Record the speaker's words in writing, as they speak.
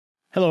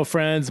Hello,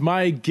 friends.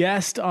 My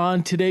guest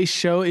on today's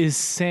show is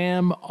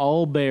Sam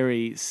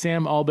Allberry.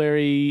 Sam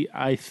Allberry,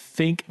 I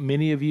think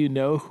many of you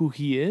know who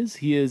he is.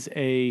 He is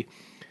a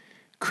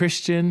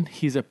Christian.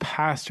 He's a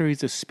pastor.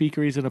 He's a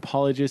speaker. He's an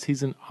apologist.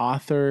 He's an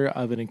author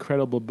of an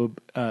incredible book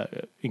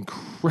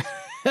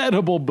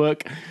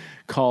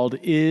called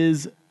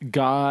 "Is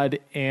God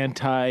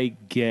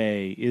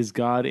Anti-Gay?" Is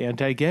God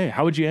anti-gay?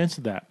 How would you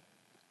answer that?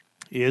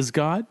 Is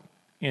God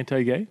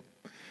anti-gay?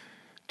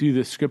 Do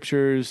the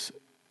scriptures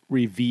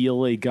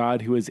reveal a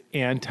God who is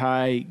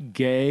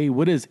anti-gay?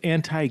 What does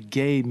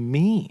anti-gay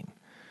mean?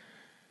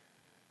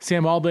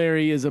 Sam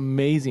Allberry is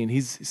amazing.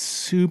 He's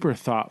super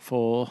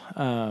thoughtful.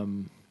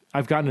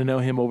 I've gotten to know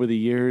him over the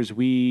years.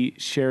 We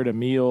shared a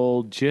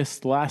meal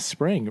just last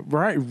spring,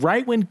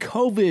 right when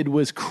COVID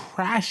was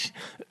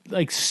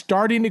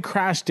starting to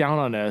crash down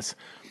on us.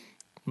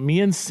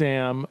 Me and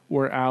Sam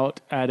were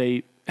out at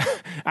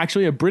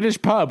actually a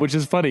British pub, which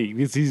is funny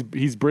because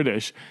he's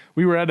British.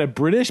 We were at a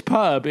British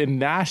pub in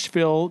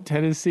Nashville,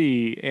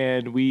 Tennessee,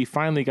 and we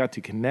finally got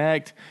to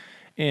connect.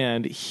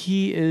 And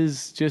he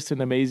is just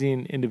an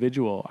amazing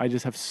individual. I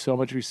just have so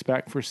much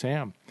respect for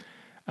Sam.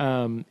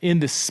 In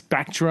the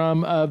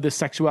spectrum of the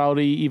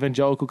sexuality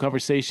evangelical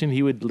conversation,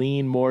 he would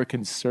lean more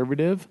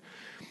conservative.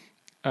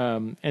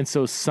 And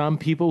so some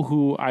people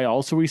who I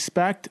also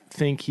respect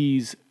think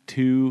he's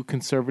too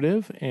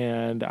conservative,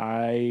 and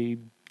I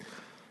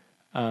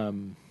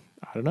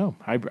don't know.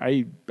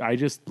 I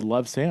just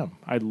love Sam.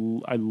 I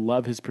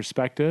love his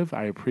perspective.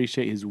 I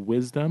appreciate his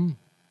wisdom,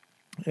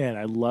 and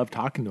I love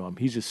talking to him.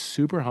 He's just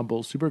super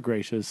humble, super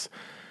gracious,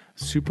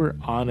 super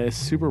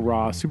honest, super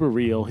raw, super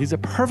real. He's a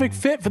perfect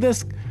fit for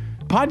this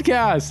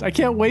podcast. I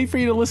can't wait for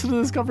you to listen to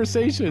this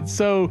conversation.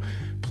 So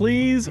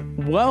please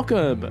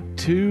welcome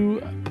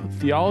to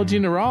Theology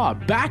in the Raw,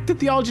 back to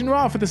Theology in the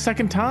Raw for the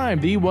second time,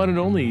 the one and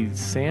only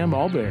Sam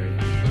Allberry.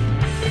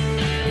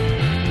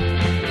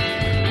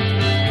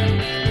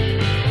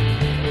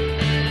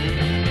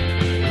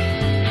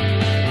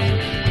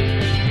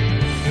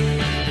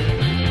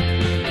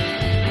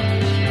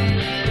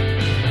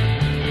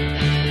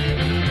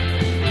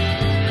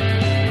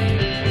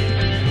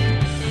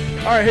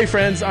 All right, hey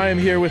friends, I am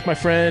here with my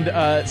friend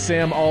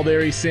Sam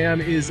Allberry. Sam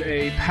is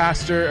a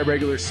pastor, a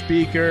regular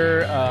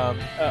speaker,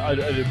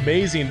 an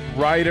amazing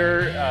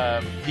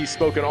writer. He's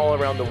spoken all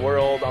around the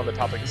world on the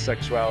topic of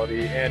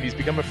sexuality, and he's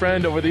become a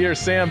friend over the years.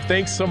 Sam,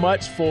 thanks so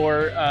much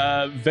for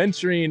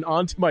venturing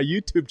onto my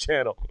YouTube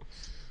channel.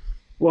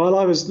 Well,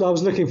 I was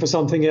looking for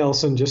something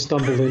else and just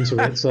stumbled into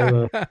it,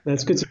 so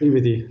it's good to be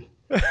with you.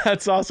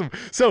 That's awesome.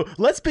 So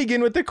let's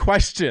begin with the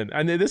question.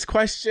 And this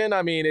question,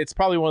 I mean, it's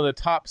probably one of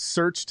the top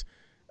searched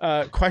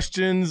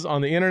questions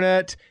on the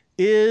internet.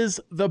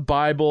 Is the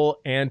Bible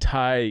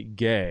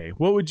anti-gay?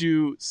 What would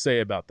you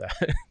say about that?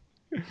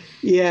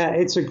 Yeah,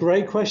 it's a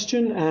great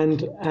question,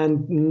 and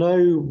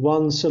no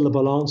one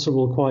syllable answer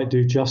will quite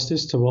do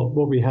justice to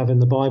what we have in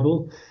the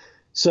Bible.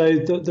 So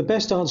the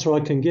best answer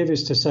I can give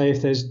is to say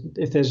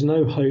if there's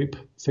no hope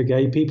for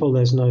gay people,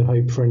 there's no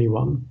hope for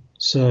anyone.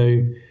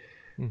 So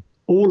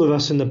all of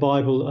us in the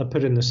Bible are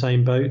put in the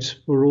same boat.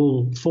 We're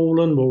all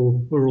fallen,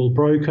 we're all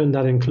broken.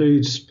 That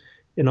includes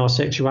in our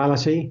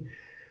sexuality,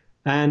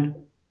 and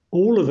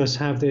all of us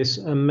have this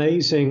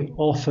amazing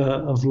offer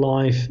of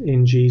life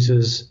in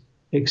Jesus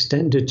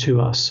extended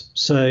to us.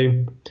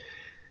 So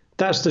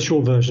that's the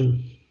short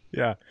version.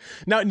 Yeah.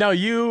 Now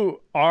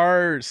you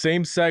are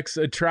same-sex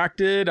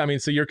attracted. I mean,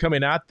 so you're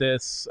coming at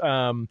this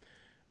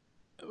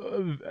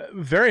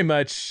very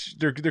much.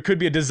 There could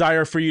be a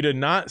desire for you to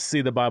not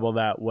see the Bible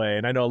that way,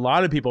 and I know a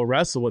lot of people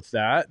wrestle with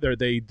that.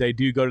 They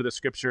do go to the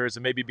scriptures,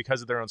 and maybe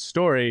because of their own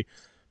story,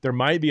 there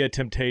might be a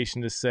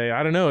temptation to say,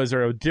 I don't know, is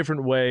there a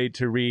different way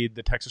to read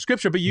the text of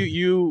scripture? But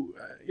you,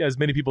 as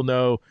many people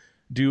know,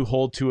 do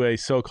hold to a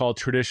so-called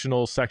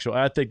traditional sexual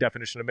ethic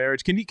definition of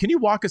marriage. Can you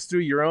walk us through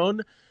your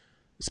own,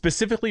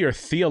 specifically your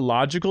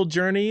theological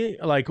journey?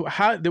 Like,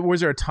 was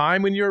there a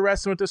time when you were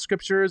wrestling with the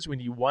scriptures, when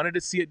you wanted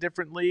to see it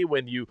differently,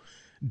 when you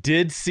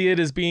did see it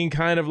as being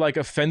kind of like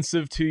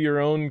offensive to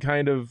your own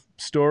kind of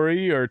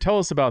story? Or tell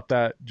us about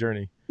that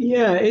journey.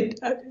 Yeah,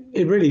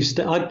 it really.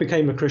 I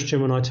became a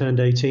Christian when I turned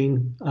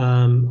 18.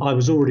 I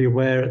was already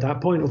aware at that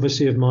point,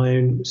 obviously, of my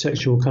own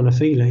sexual kind of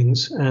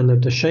feelings and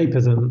of the shape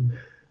of them.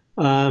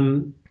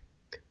 When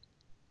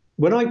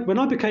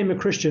I became a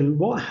Christian,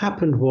 what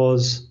happened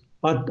was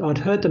I'd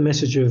heard the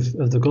message of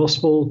the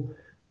gospel,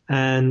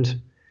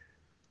 and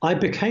I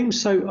became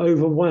so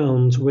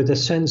overwhelmed with a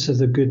sense of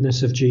the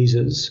goodness of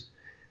Jesus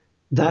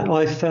that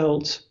I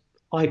felt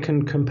I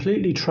can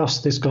completely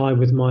trust this guy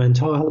with my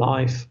entire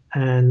life,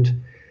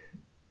 and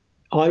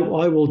I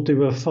will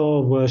do a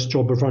far worse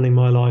job of running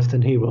my life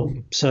than he will.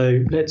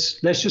 So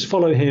let's just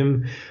follow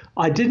him.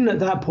 I didn't at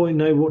that point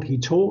know what he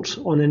taught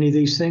on any of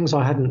these things.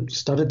 I hadn't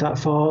studied that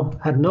far,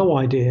 had no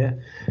idea.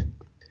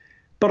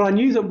 But I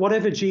knew that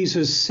whatever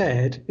Jesus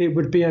said, it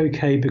would be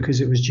okay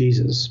because it was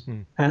Jesus.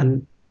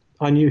 And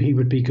I knew he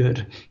would be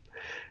good.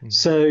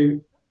 So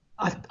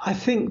I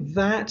think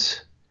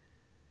that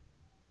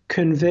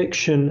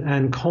conviction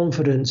and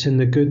confidence in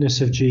the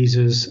goodness of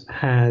Jesus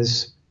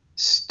has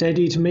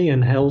steadied me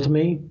and held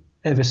me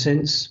ever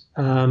since.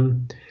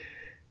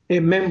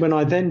 It meant when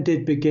I then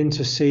did begin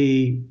to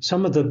see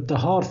some of the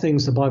hard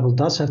things the Bible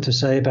does have to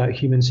say about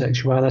human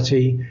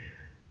sexuality,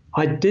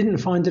 I didn't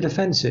find it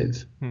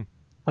offensive.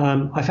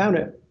 I found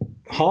it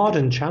hard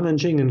and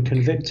challenging and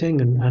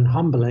convicting and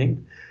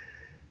humbling,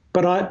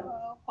 but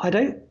I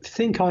don't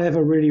think I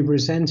ever really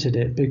resented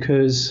it,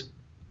 because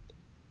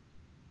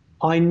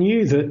I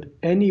knew that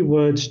any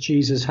words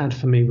Jesus had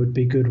for me would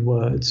be good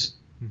words.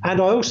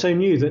 And I also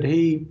knew that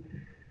he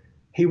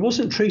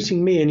wasn't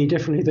treating me any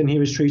differently than he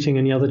was treating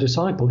any other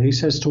disciple. He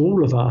says to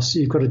all of us,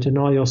 you've got to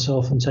deny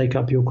yourself and take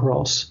up your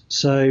cross.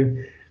 So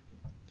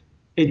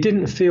it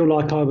didn't feel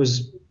like I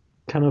was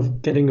kind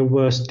of getting a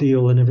worse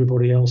deal than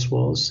everybody else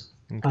was.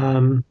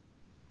 Okay.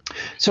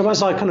 So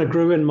as I kind of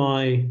grew in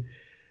my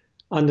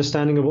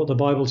understanding of what the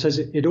Bible says,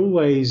 it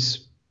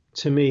always,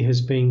 to me, has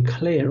been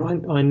clear.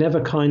 I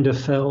never kind of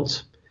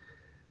felt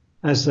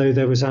as though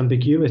there was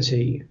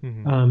ambiguity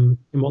in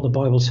what the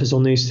Bible says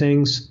on these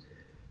things.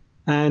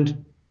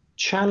 And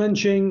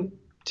challenging,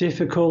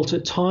 difficult,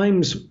 at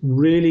times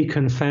really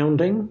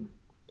confounding,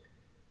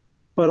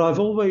 but I've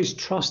always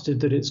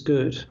trusted that it's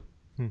good.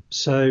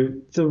 So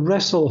the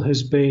wrestle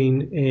has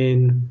been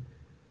in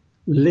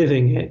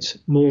living it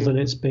more than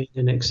it's been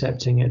in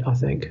accepting it, I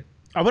think.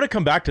 I want to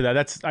come back to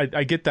that.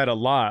 I get that a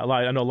lot.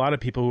 I know a lot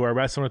of people who are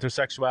wrestling with their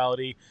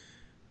sexuality.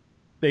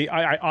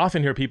 I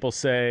often hear people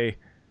say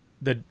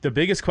the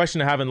biggest question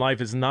to have in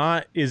life is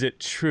not, is it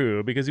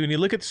true? Because when you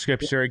look at the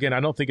scripture, again, I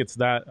don't think it's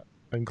that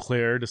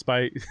unclear,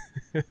 despite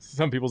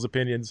some people's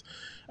opinions.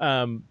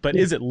 But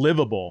is it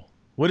livable?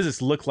 What does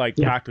this look like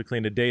practically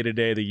in the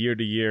day-to-day, the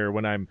year-to-year,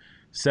 when I'm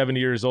 70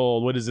 years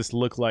old? What does this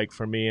look like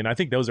for me? And I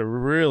think those are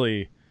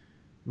really,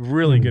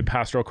 really good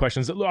pastoral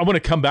questions. I want to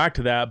come back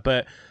to that,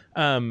 but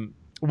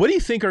what do you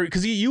think are,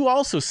 because you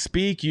also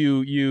speak,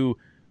 you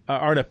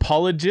are an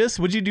apologist.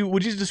 Would you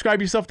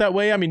describe yourself that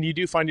way? I mean, you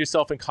do find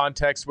yourself in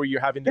contexts where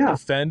you're having to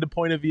defend a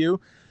point of view.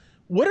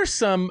 What are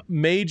some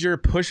major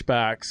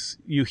pushbacks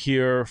you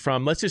hear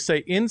from, let's just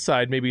say,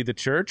 inside maybe the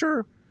church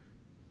or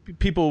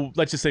people,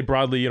 let's just say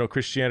broadly,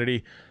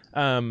 Christianity?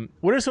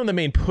 What are some of the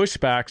main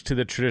pushbacks to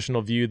the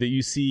traditional view that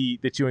you see,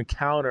 that you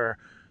encounter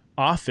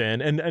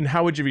often, and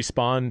how would you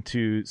respond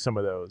to some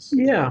of those?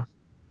 Yeah,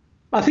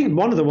 I think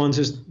one of the ones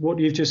is what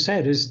you've just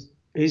said, is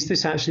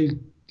this actually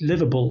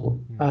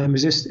livable?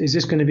 Is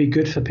this going to be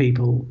good for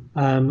people?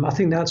 I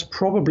think that's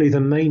probably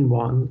the main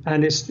one,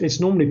 and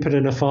it's normally put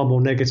in a far more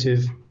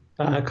negative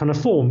kind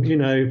of form.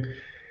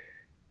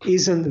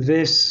 Isn't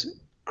this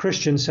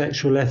Christian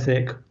sexual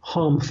ethic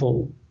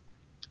harmful?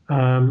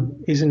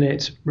 Isn't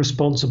it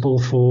responsible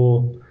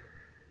for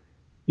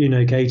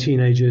gay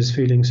teenagers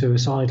feeling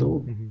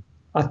suicidal?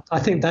 I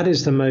think that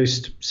is the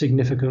most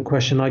significant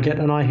question I get,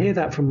 and I hear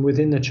that from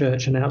within the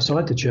church and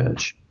outside the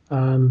church.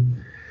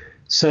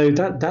 So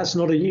that's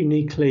not a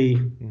uniquely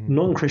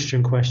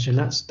non-Christian question.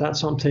 That's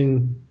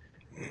something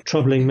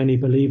troubling many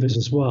believers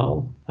as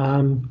well.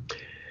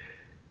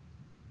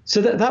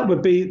 So that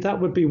would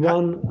be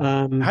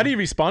one. How do you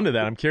respond to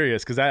that? I'm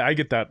curious, because I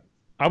get that.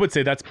 I would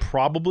say that's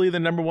probably the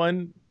number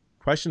one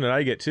question that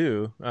I get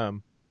too.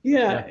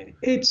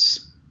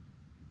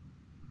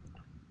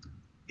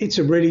 It's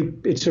a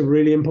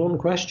really important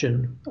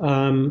question.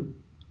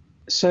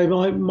 So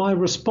my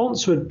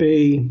response would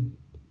be,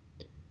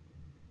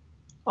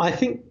 I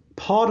think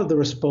part of the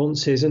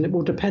response is, and it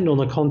will depend on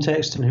the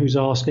context and who's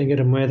asking it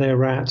and where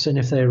they're at, and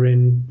if they're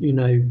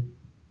in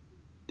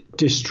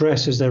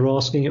distress as they're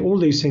asking it. All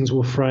these things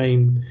will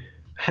frame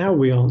how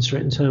we answer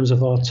it in terms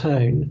of our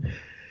tone.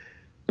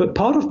 But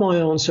part of my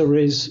answer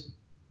is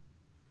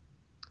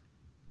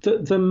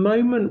that the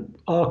moment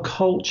our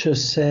culture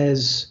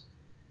says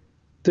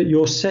that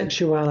your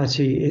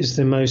sexuality is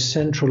the most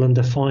central and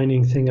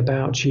defining thing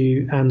about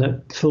you, and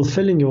that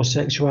fulfilling your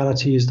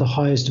sexuality is the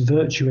highest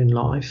virtue in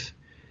life,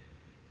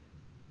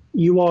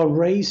 you are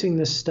raising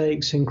the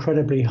stakes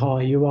incredibly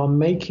high. You are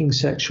making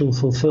sexual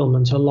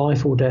fulfillment a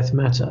life or death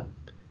matter.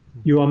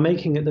 You are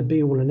making it the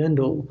be all and end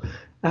all.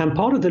 And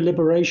part of the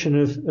liberation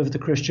of the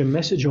Christian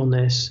message on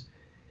this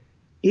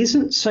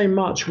isn't so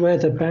much where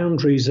the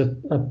boundaries are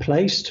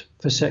placed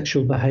for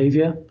sexual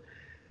behavior,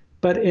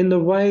 but in the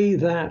way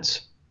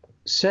that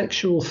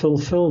sexual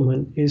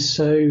fulfillment is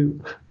so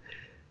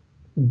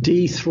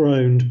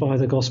dethroned by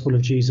the gospel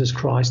of Jesus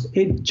Christ.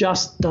 It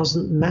just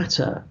doesn't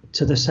matter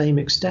to the same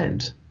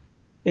extent.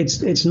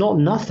 It's not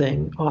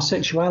nothing. Our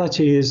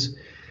sexuality is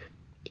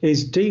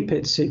deep,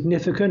 it's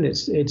significant,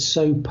 it's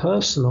so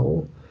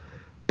personal.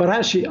 But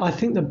actually, I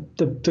think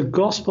the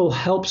gospel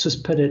helps us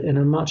put it in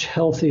a much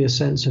healthier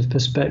sense of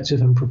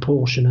perspective and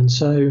proportion. And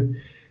so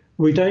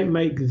we don't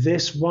make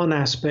this one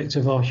aspect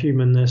of our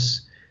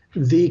humanness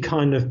the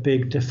kind of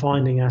big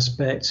defining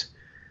aspect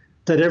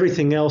that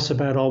everything else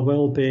about our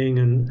well-being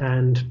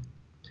and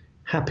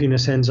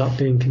happiness ends up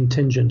being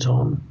contingent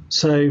on.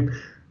 So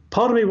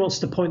part of me wants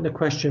to point the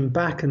question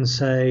back and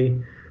say,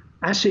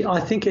 actually, I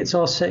think it's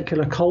our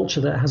secular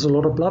culture that has a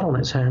lot of blood on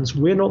its hands.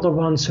 We're not the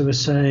ones who are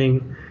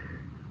saying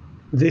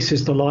this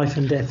is the life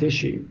and death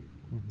issue.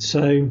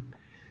 So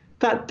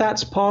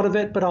that's part of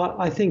it, but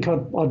I think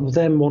I'd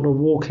then want to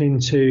walk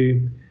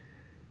into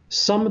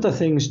some of the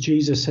things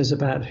Jesus says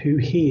about who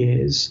he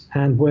is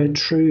and where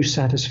true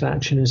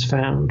satisfaction is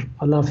found.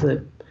 I love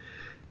that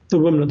the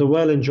woman at the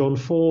well in John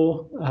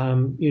 4,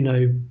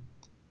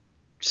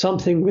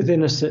 something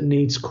within us that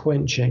needs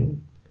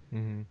quenching,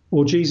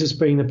 or Jesus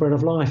being the bread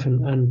of life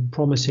and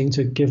promising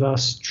to give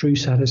us true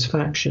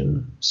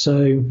satisfaction.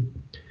 So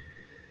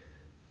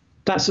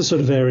that's the sort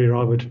of area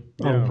I would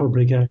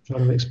probably go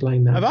trying to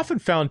explain that. I've often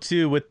found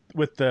too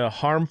with the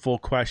harmful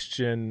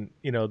question,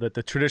 that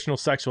the traditional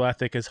sexual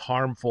ethic is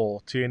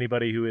harmful to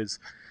anybody who is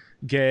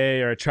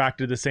gay or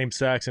attracted to the same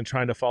sex and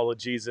trying to follow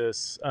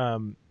Jesus.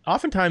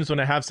 Oftentimes when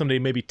I have somebody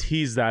maybe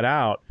tease that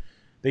out,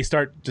 they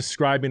start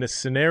describing a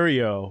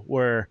scenario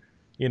where,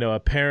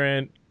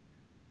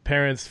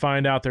 parents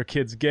find out their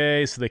kid's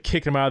gay, so they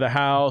kick them out of the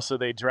house, or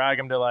they drag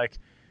them to like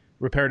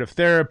reparative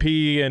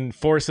therapy and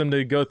force them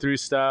to go through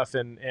stuff.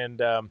 And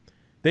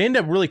they end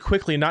up really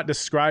quickly not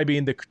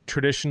describing the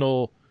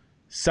traditional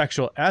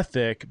sexual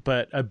ethic,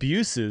 but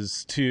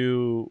abuses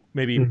to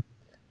maybe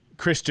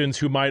Christians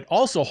who might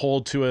also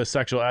hold to a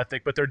sexual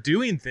ethic, but they're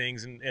doing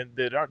things and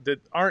that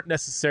aren't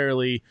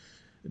necessarily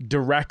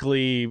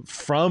directly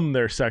from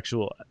their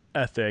sexual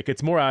ethic.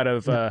 It's more out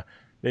of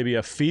maybe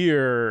a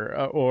fear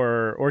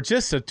or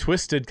just a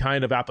twisted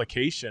kind of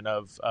application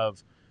of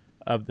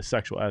the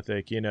sexual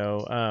ethic.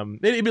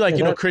 It'd be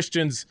like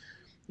Christians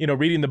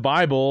reading the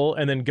Bible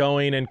and then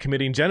going and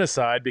committing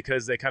genocide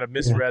because they kind of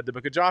misread the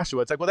book of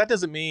Joshua. It's like, well, that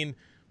doesn't mean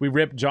we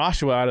rip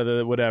Joshua out of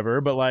the whatever,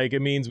 but like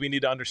it means we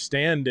need to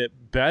understand it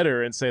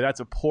better and say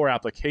that's a poor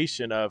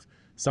application of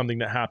something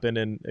that happened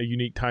in a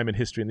unique time in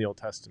history in the Old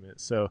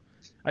Testament. So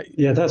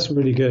that's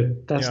really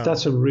good.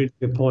 That's a really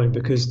good point,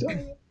 because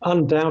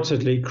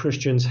undoubtedly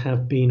Christians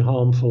have been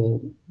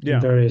harmful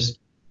in various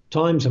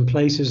times and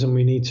places, and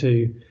we need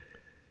to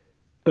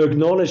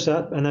acknowledge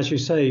that, and as you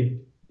say,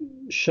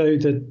 show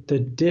the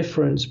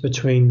difference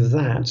between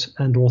that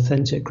and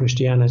authentic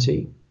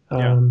Christianity.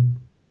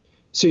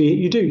 So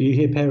you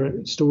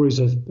hear stories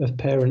of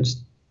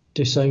parents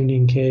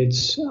disowning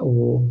kids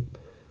or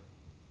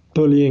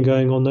bullying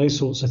going on, those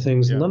sorts of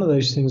things. None of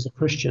those things are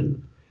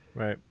Christian.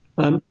 Right.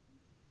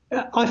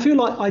 I feel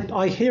like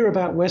I hear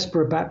about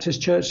Westboro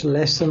Baptist Church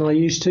less than I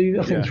used to.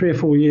 I think 3 or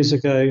 4 years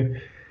ago,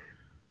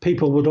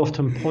 people would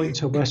often point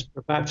to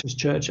Westboro Baptist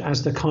Church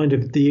as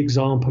the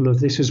example of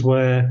this is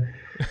where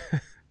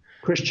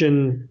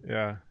Christian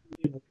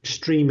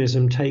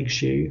extremism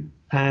takes you.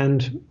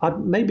 And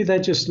maybe they're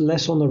just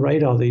less on the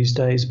radar these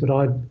days. But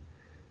I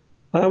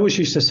always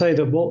used to say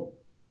that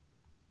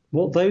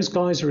what those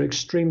guys are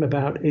extreme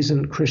about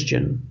isn't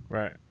Christian.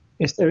 Right.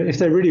 If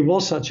there really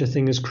was such a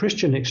thing as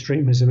Christian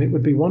extremism, it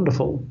would be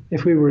wonderful.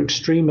 If we were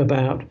extreme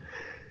about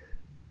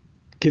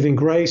giving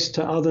grace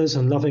to others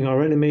and loving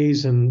our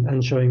enemies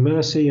and showing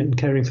mercy and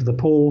caring for the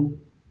poor,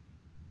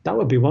 that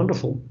would be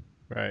wonderful.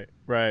 Right.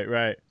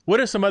 What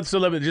are some other,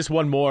 so just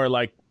one more,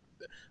 like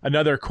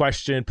another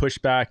question,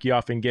 pushback you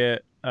often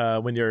get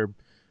when you're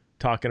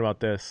talking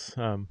about this?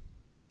 One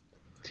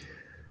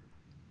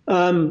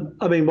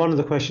of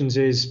the questions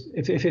is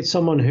if it's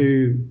someone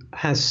who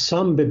has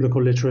some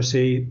biblical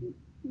literacy,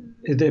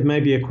 there may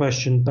be a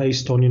question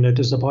based on,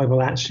 does the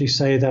Bible actually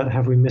say that?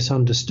 Have we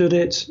misunderstood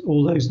it?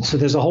 All those. So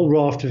there's a whole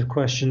raft of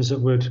questions that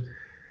would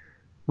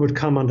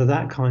come under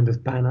that kind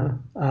of banner.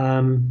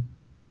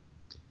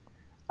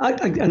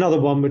 Another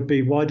one would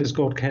be, why does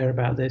God care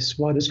about this?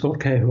 Why does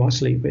God care who I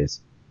sleep with?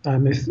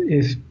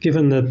 If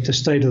given the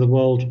state of the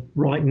world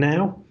right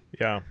now,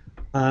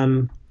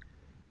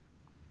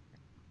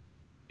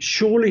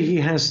 surely he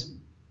has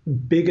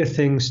bigger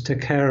things to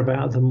care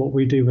about than what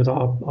we do with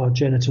our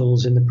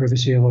genitals in the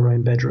privacy of our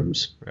own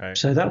bedrooms. Right.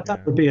 So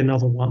that would be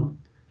another one.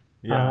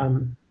 Yeah.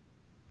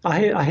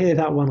 I hear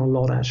that one a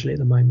lot actually at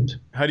the moment.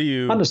 How do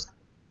you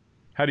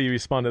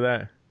respond to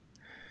that?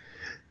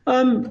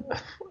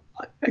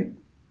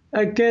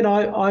 Again,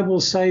 I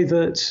will say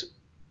that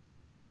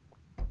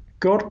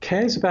God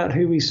cares about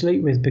who we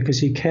sleep with because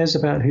he cares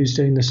about who's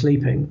doing the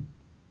sleeping.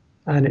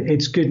 And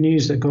it's good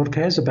news that God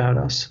cares about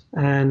us.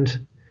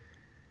 And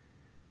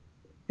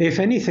if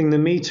anything, the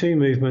Me Too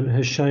movement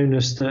has shown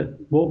us that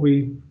what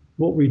we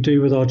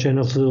do with our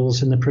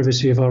genitals in the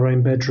privacy of our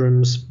own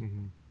bedrooms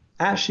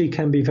actually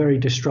can be very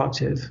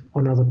destructive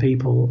on other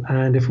people.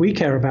 And if we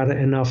care about it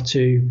enough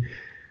to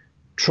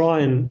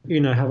try and,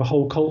 have a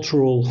whole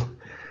cultural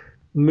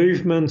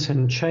movement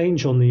and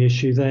change on the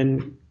issue,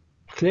 then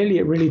clearly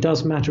it really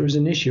does matter as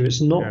an issue.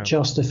 It's not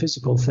just a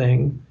physical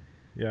thing.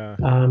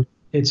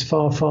 It's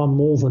far, far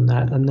more than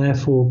that. And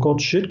therefore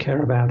God should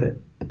care about it.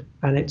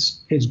 And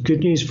it's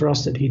good news for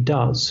us that he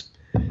does.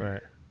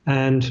 Right.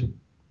 And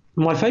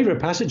my favorite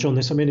passage on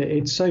this,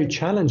 it's so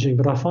challenging,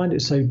 but I find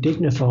it so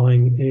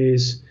dignifying,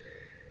 is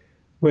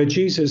where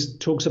Jesus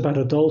talks about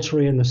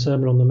adultery in the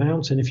Sermon on the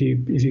Mount. And if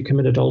you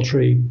commit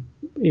adultery,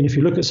 and if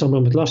you look at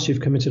someone with lust, you've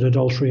committed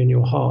adultery in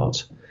your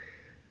heart.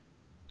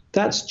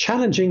 That's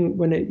challenging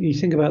when you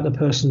think about the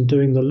person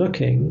doing the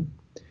looking,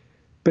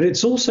 but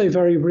it's also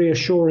very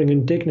reassuring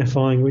and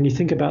dignifying when you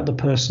think about the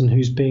person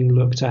who's being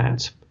looked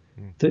at.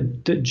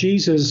 that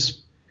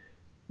Jesus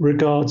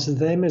regards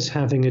them as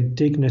having a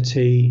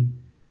dignity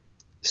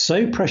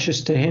so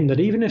precious to him that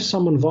even if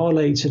someone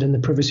violates it in the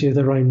privacy of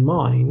their own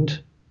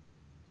mind,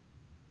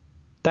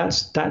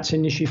 that's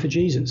an issue for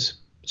Jesus.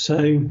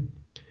 So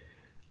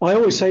I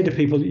always say to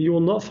people, you will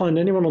not find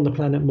anyone on the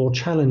planet more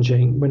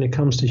challenging when it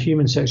comes to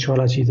human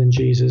sexuality than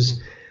Jesus,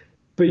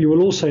 but you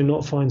will also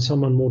not find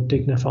someone more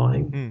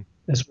dignifying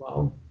as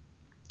well.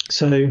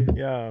 So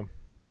yeah.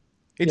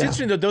 It's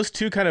interesting that those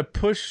two kind of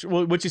push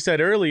what you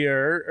said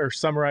earlier, or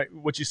summarize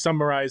what you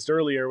summarized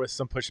earlier with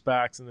some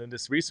pushbacks, and then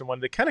this recent one.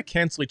 They kind of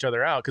cancel each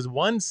other out because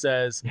one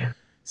says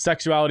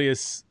sexuality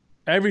is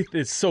everything;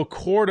 it's so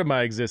core to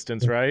my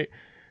existence, right?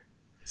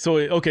 So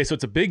okay, so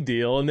it's a big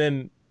deal, and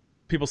then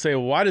people say,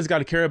 well, "Why does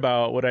God care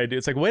about what I do?"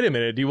 It's like, wait a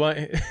minute, do you want?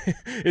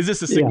 Is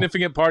this a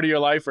significant part of your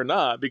life or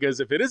not?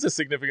 Because if it is a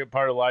significant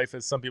part of life,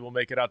 as some people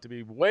make it out to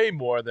be, way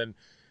more than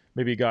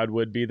maybe God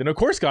would be, then of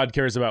course God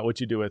cares about what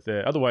you do with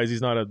it. Otherwise,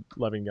 he's not a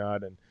loving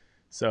God. And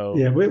so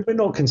we're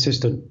not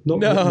consistent.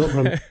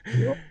 And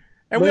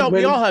we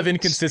all have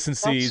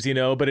inconsistencies,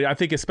 but I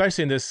think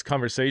especially in this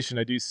conversation,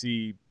 I do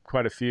see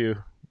quite a few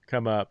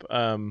come up.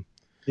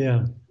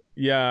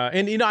 Yeah.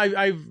 And,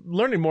 I've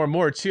learning more and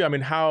more too. I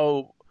mean,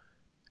 how,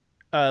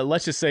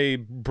 let's just say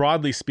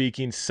broadly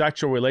speaking,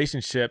 sexual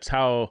relationships,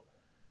 how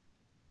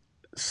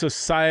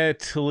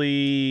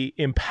societally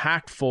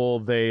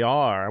impactful they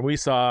are. And we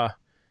saw,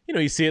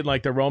 you see it in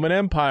like the Roman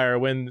Empire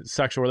when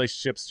sexual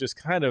relationships just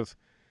kind of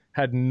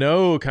had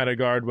no kind of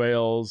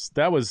guardrails.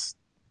 That was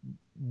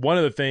one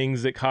of the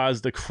things that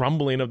caused the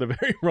crumbling of the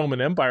very Roman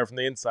Empire from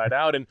the inside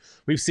out. And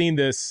we've seen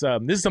this.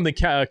 This is something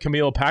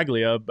Camille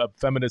Paglia, a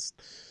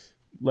feminist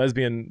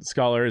lesbian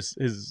scholar,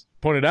 has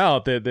pointed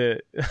out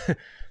that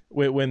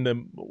when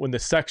the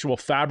sexual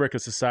fabric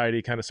of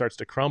society kind of starts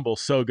to crumble,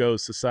 so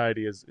goes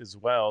society as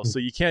well. So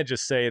you can't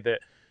just say that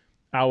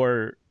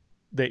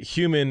that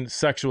human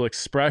sexual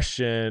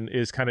expression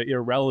is kind of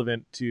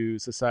irrelevant to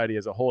society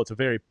as a whole. It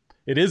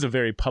is a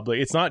very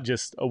public. It's not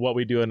just what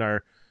we do in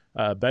our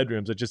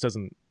bedrooms. It just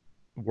doesn't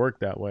work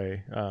that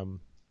way. And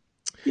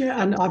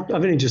I've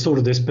only just thought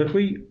of this, but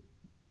you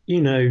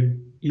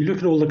look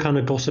at all the kind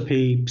of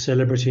gossipy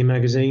celebrity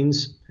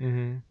magazines.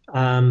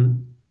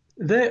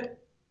 They're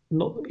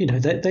not,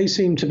 they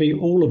seem to be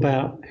all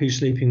about who's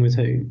sleeping with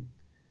who.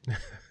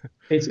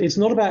 It's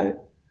not about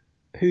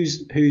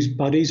who's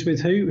buddies with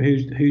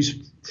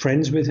who's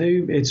friends with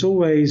who. It's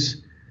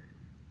always,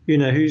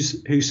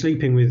 who's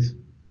sleeping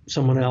with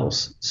someone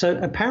else. So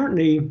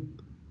apparently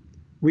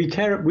we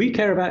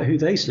care about who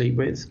they sleep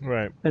with,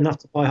 right? Enough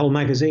to buy whole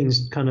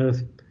magazines kind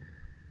of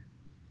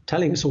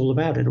telling us all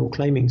about it or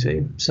claiming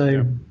to.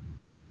 So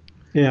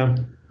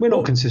we're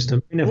not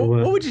consistent. We never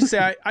were. What would you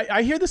say?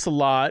 I hear this a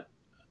lot.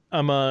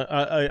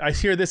 I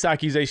hear this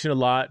accusation a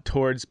lot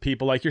towards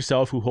people like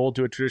yourself who hold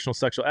to a traditional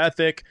sexual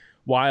ethic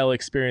while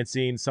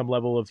experiencing some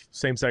level of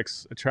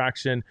same-sex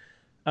attraction.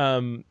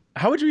 How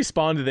would you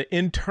respond to the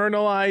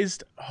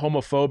internalized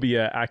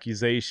homophobia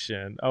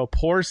accusation? Oh,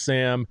 poor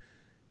Sam.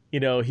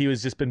 He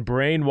was just been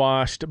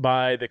brainwashed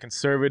by the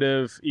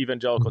conservative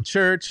evangelical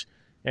church,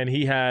 and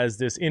he has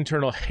this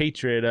internal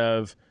hatred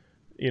of,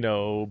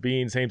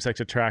 being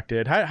same-sex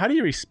attracted. How do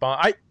you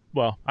respond?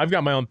 I've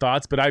got my own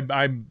thoughts, but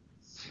I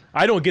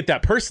don't get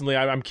that personally.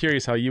 I'm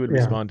curious how you would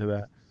respond to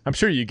that. I'm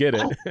sure you get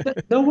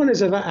it. No one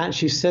has ever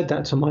actually said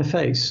that to my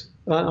face.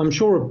 I'm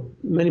sure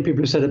many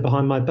people have said it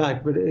behind my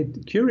back, but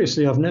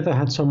curiously, I've never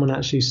had someone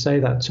actually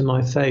say that to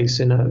my face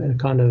in a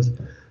kind of,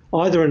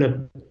 either in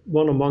a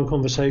one-on-one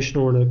conversation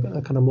or in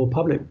a kind of more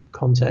public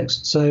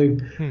context. So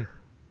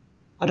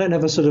I don't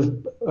have a sort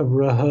of a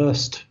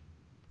rehearsed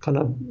kind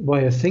of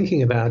way of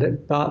thinking about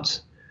it. But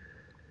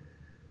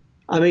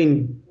I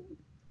mean,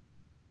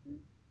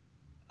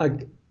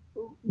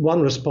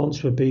 one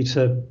response would be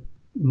to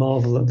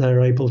marvel that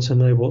they're able to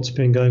know what's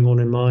been going on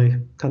in my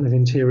kind of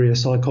interior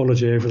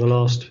psychology over the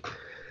last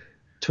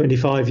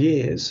 25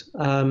 years.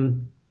 I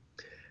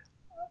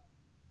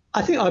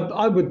think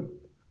I would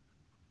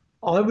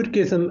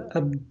give them a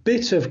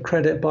bit of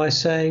credit by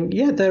saying,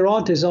 there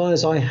are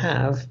desires I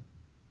have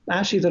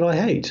actually that I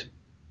hate.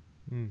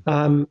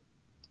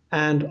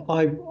 And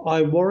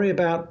I worry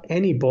about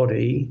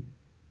anybody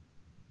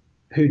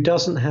who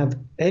doesn't have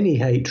any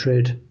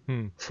hatred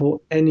for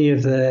any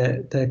of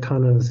their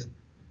kind of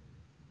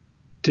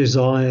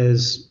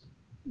desires,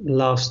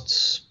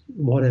 lusts,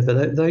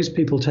 whatever. Those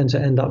people tend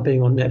to end up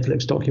being on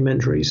Netflix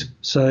documentaries.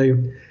 So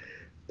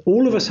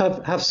all of us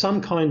have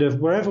some kind of,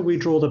 wherever we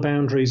draw the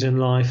boundaries in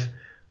life,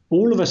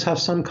 all of us have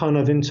some kind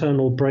of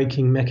internal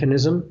braking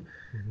mechanism,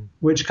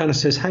 which kind of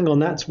says, hang on,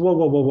 that's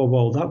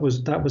whoa,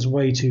 that was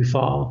way too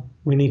far.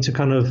 We need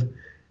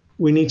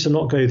to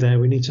not go there.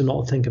 We need to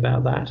not think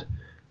about that.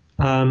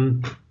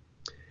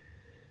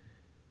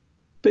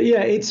 But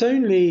it's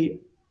only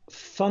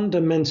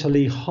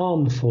fundamentally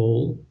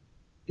harmful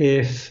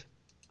if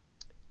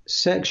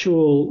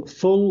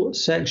full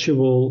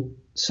sexual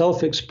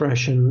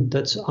self-expression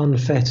that's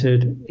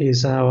unfettered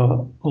is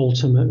our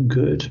ultimate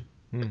good.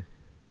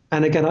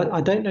 And again,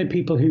 I don't know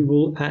people who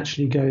will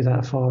actually go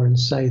that far and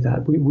say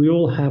that. We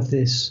all have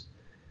this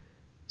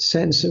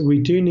sense that we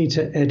do need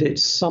to edit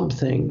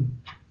something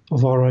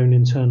of our own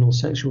internal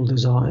sexual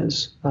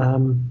desires.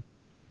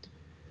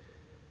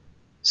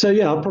 So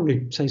yeah, I'll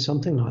probably say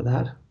something like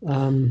that.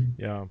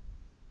 Yeah.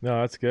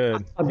 No, that's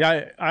good.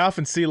 Yeah, I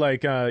often see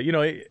like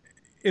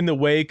in the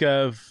wake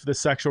of the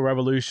sexual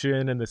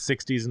revolution in the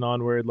 60s and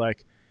onward,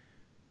 like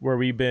where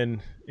we've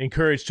been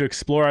encouraged to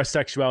explore our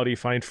sexuality,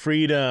 find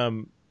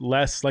freedom,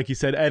 less, like you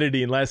said,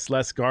 editing, less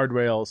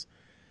guardrails.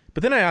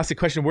 But then I asked the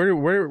question,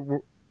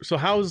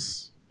 so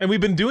and we've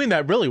been doing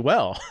that really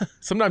well,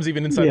 sometimes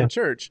even inside the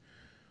church.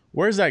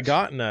 Where's that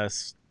gotten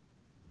us?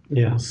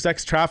 Yeah.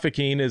 Sex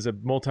trafficking is a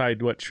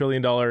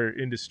multi-trillion-dollar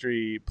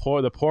industry.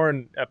 The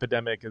porn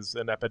epidemic is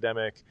an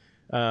epidemic.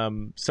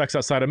 Sex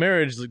outside of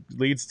marriage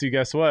leads to,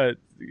 guess what?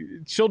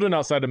 Children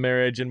outside of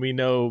marriage, and we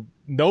know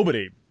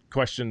nobody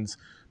questions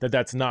that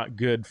that's not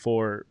good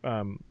for,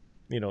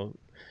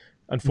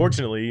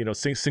 unfortunately,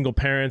 single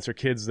parents or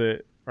kids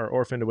that are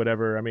orphaned or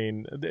whatever. I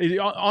mean,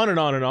 on and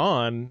on and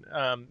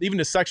on. Even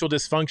the sexual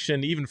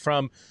dysfunction, even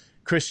from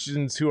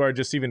Christians who are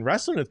just even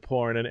wrestling with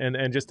porn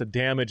and just the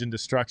damage and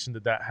destruction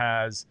that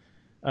has.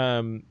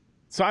 I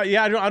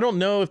don't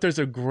know if there's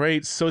a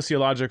great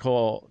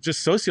sociological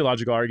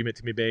argument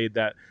to be made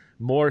that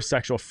more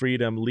sexual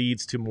freedom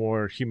leads to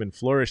more human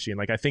flourishing.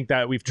 Like, I think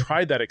that we've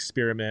tried that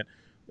experiment,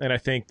 and I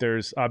think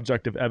there's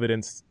objective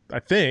evidence.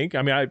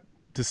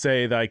 To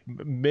say like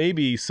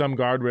maybe some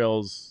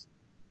guardrails,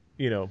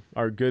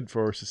 are good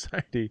for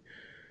society.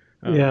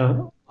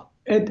 Yeah.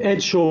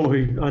 Ed Shaw,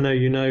 who I know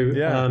you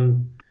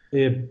know,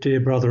 dear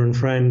brother and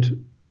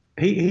friend,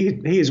 he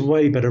is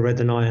way better read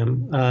than I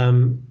am.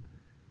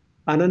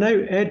 And I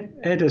know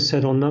Ed has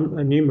said on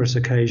numerous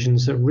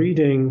occasions that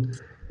reading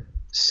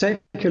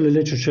secular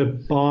literature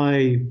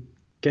by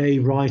gay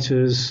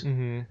writers,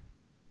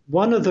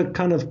 one of the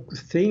kind of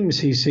themes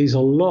he sees a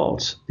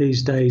lot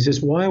these days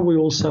is, why are we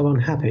all so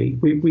unhappy?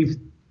 We've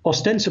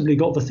ostensibly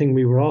got the thing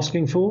we were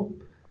asking for.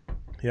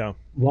 Yeah.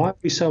 Why are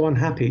we so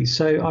unhappy?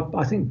 So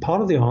I think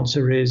part of the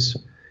answer is,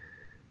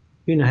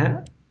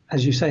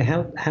 as you say,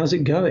 how's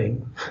it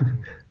going?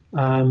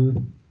 Are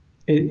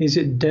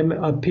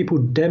people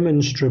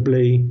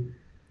demonstrably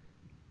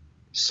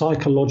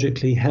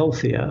psychologically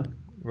healthier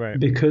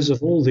because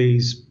of all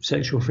these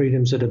sexual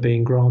freedoms that are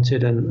being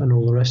granted and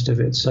all the rest of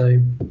it?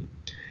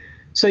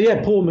 So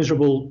yeah, poor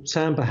miserable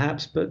Sam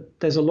perhaps, but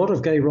there's a lot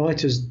of gay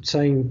writers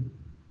saying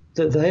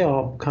that they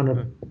are kind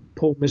of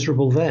poor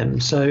miserable them.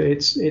 So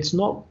it's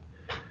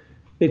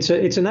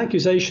an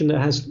accusation that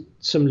has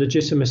some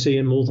legitimacy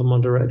in more than one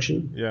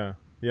direction. Yeah.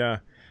 Yeah.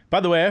 By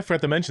the way, I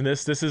forgot to mention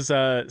this. This is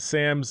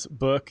Sam's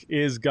book,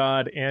 Is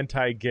God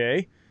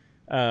Anti-Gay?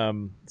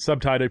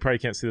 Subtitle, you probably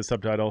can't see the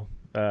subtitle.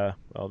 There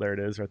it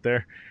is right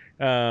there.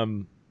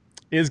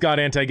 Is God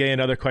Anti-Gay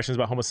and Other Questions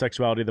About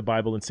Homosexuality, the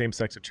Bible, and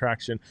Same-Sex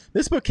Attraction.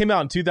 This book came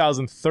out in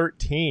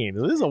 2013.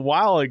 This is a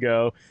while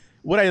ago.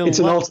 It's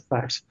an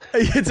artifact.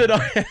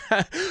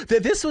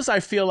 This was,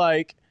 I feel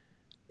like,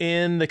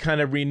 in the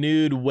kind of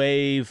renewed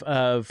wave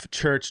of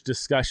church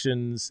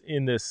discussions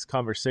in this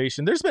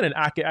conversation. There's been an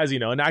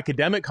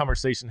academic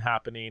conversation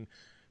happening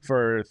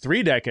for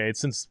 3 decades,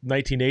 since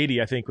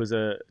 1980, I think, was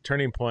a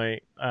turning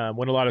point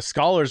when a lot of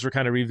scholars were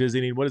kind of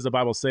revisiting what does the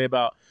Bible say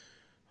about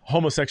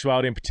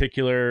homosexuality in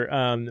particular.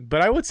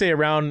 But I would say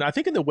around, I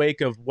think in the wake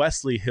of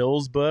Wesley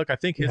Hill's book, I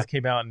think his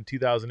came out in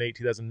 2008,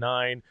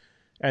 2009.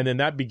 And then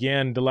that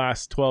began the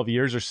last 12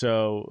 years or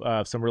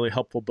so, some really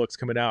helpful books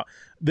coming out.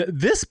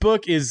 This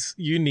book is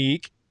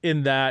unique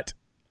in that,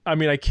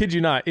 I kid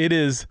you not, it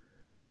is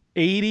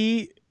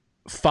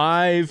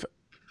 85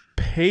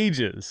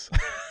 pages.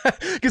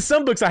 Because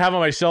some books I have on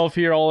my shelf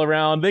here all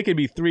around, they could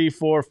be 300,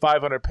 400,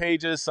 500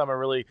 pages. Some are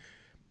really,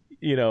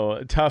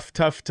 tough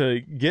to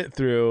get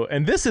through.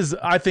 And this is,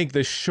 I think,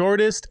 the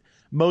shortest,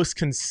 most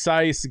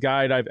concise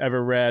guide I've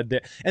ever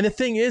read. And the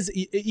thing is,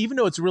 even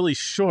though it's really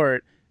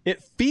short, it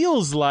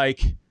feels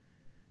like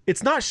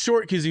it's not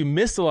short because you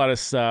missed a lot of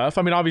stuff.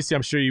 Obviously,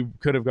 I'm sure you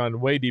could have gone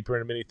way deeper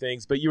into many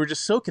things, but you were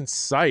just so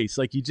concise.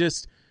 Like, you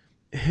just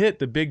hit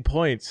the big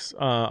points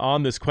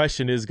on this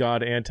question, is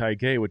God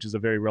anti-gay, which is a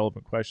very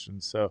relevant question.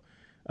 So,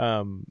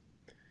 and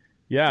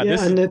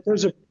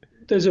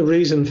there's a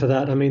reason for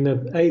that.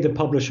 The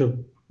publisher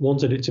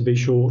wanted it to be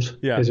short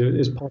because it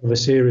is part of a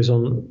series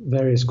on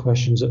various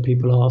questions that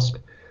people ask.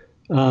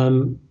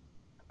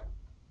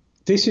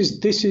 This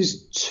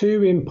is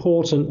too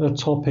important a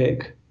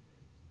topic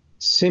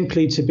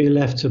simply to be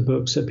left to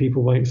books that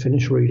people won't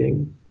finish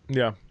reading.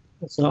 Yeah.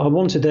 So I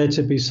wanted there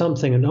to be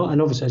something, and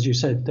obviously, as you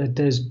said,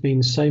 there's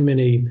been so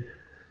many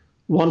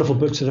wonderful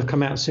books that have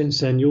come out since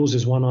then. Yours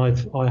is one I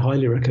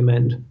highly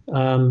recommend.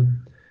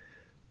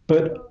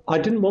 But I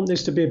didn't want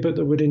this to be a book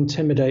that would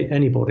intimidate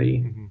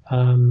anybody,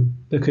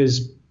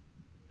 because,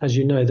 as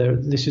you know,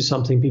 this is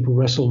something people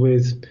wrestle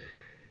with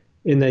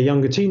in their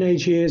younger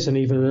teenage years and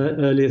even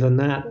earlier than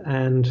that.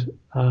 And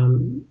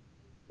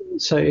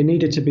so it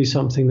needed to be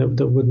something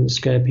that wouldn't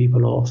scare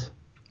people off.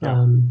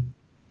 Yeah.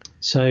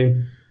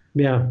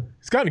 Yeah.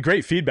 It's gotten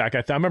great feedback.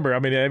 I remember, I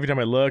mean, every time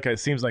I look, it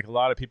seems like a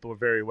lot of people are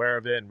very aware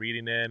of it and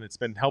reading it. And it's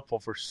been helpful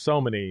for so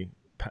many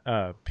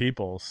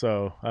people.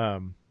 So,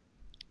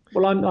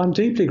 Well, I'm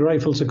deeply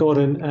grateful to God,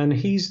 and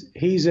he's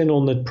in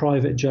on the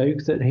private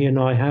joke that he and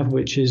I have,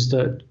 which is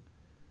that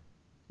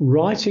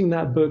writing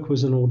that book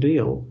was an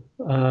ordeal.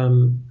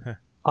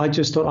 I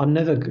just thought I'm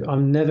never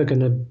going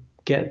to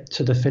get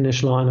to the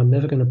finish line. I'm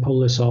never going to pull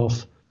this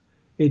off.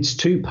 It's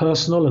too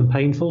personal and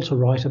painful to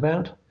write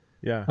about.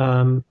 yeah,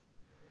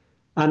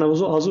 And I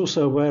was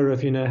also aware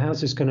of,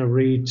 how's this going to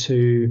read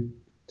to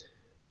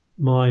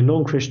my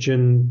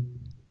non-Christian,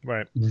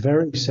 right.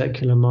 very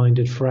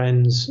secular-minded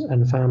friends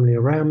and family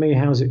around me?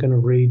 How's it going to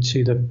read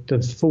to the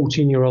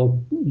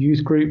 14-year-old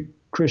youth group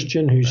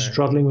Christian who's Right.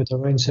 struggling with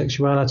their own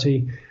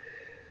sexuality?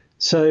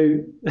 So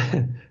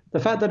the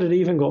fact that it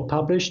even got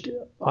published,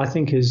 I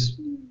think, is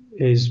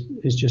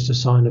just a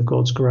sign of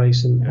God's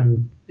grace.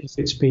 And if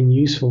it's been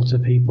useful to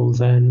people,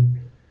 then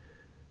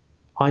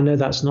I know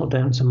that's not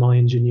down to my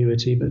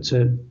ingenuity, but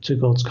to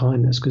God's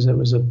kindness, because it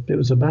was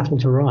a battle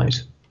to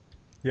write.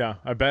 Yeah,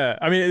 I bet.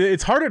 I mean,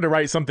 it's harder to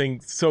write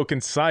something so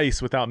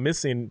concise without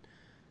missing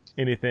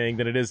anything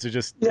than it is to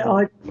just.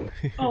 Yeah,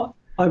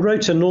 I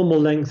wrote a normal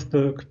length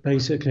book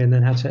basically, and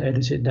then had to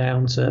edit it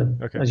down to,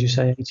 Okay. as you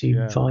say,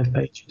 85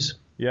 pages.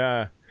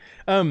 Yeah.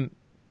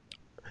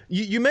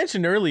 You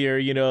mentioned earlier,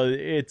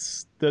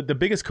 it's the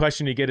biggest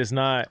question you get is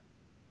not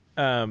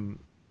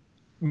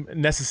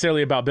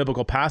necessarily about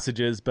biblical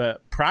passages,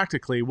 but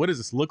practically, what does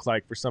this look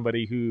like for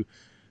somebody who,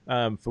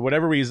 for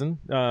whatever reason,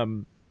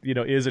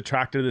 is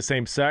attracted to the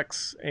same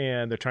sex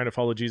and they're trying to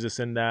follow Jesus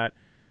in that?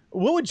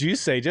 What would you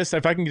say, just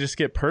if I can just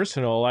get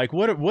personal, like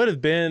what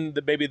have been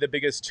maybe the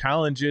biggest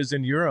challenges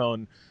in your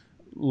own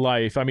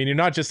life? I mean, you're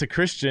not just a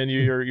Christian,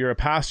 you're a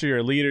pastor, you're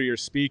a leader, you're a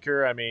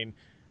speaker. I mean,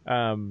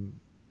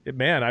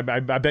 man, I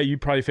bet you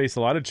probably face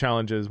a lot of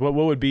challenges. What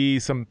would be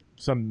some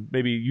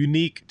maybe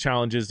unique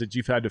challenges that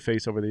you've had to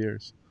face over the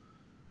years?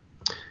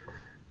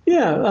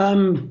 Yeah,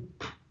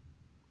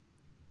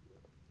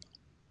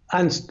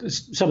 and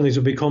some of these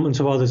will be common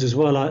to others as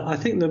well. I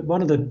think that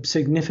one of the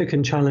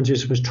significant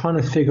challenges was trying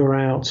to figure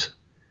out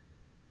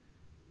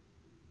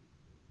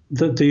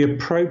the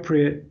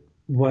appropriate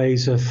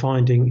ways of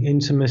finding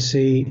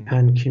intimacy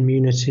and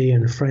community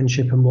and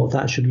friendship, and what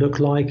that should look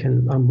like,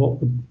 and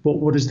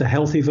what does the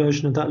healthy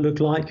version of that look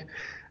like.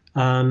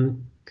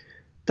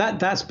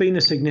 That's been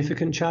a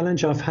significant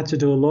challenge. I've had to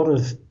do a lot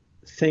of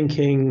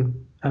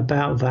thinking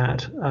about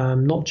that,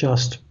 not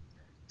just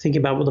thinking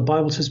about what the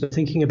Bible says, but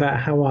thinking about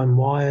how I'm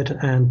wired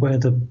and where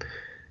the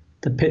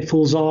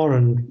pitfalls are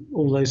and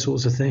all those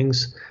sorts of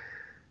things.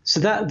 So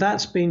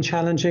that's been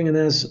challenging, and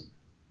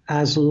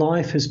as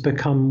life has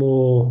become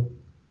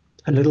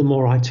a little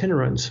more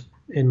itinerant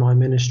in my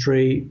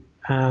ministry,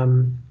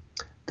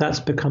 that's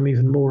become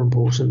even more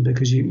important,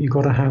 because you've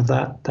got to have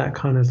that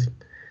kind of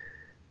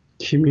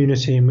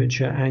community in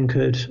which you're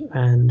anchored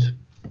and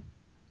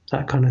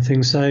that kind of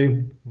thing. So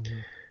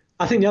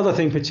I think the other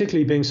thing,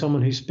 particularly being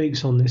someone who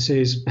speaks on this,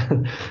 is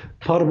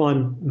part of my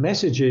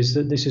message is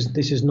that this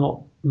is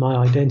not my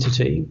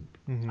identity,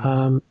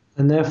 and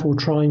therefore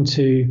trying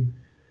to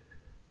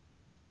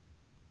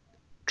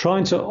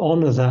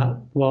honor that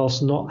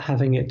whilst not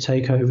having it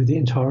take over the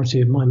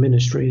entirety of my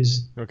ministry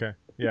is Okay.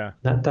 Yeah.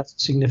 That's a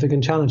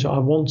significant challenge. I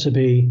want to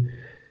be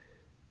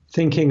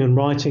thinking and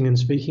writing and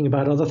speaking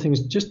about other things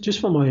just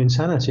for my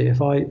insanity.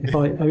 If I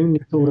only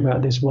thought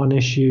about this one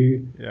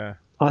issue, Yeah.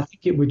 I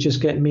think it would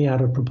just get me out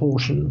of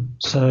proportion.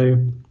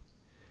 So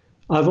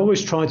I've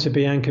always tried to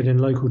be anchored in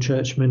local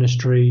church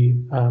ministry.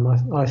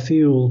 I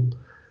feel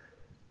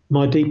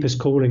my deepest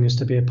calling is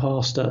to be a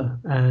pastor,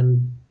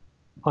 and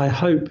I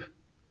hope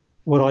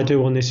what I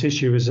do on this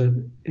issue is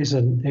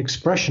an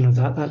expression of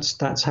that.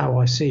 That's how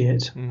I see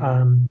it.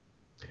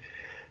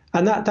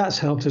 And that's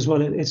helped as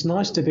well. It's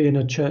nice to be in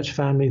a church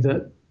family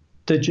that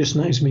just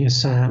knows me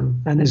as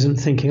Sam and isn't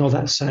thinking, oh,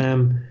 that's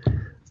Sam,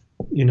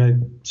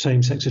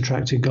 same-sex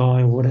attracted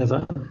guy or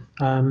whatever.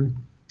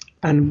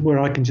 And where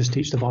I can just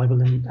teach the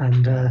Bible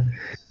and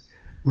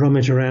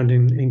rummage around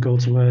in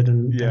God's word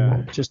and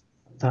not just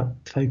that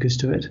focus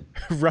to it.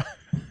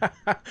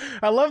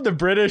 I love the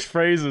British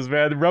phrases,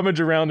 man. Rummage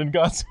around in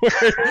God's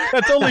word.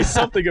 That's only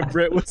something a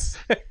Brit would say.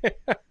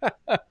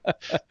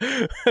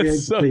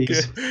 That's so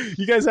good.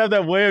 You guys have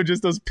that way of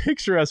just those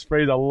picturesque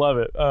phrases. I love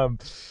it.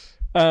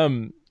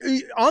 On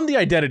the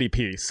identity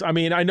piece, I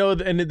mean, I know,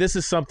 and this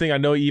is something I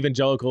know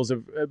evangelicals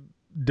have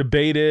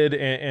debated,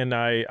 and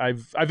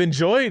I've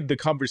enjoyed the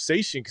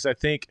conversation, because I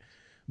think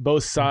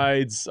both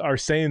sides are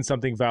saying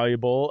something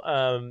valuable,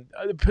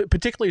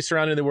 particularly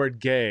surrounding the word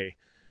gay.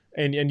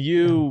 And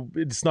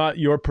it's not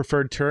your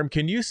preferred term.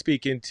 Can you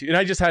speak into? And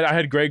I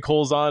had Greg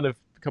Coles on a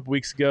couple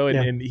weeks ago,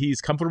 and he's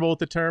comfortable with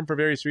the term for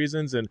various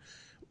reasons. And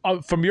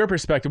from your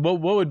perspective, what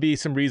would be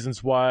some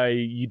reasons why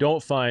you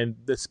don't find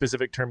the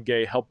specific term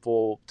gay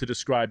helpful to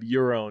describe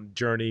your own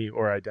journey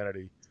or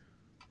identity?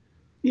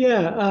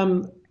 Yeah,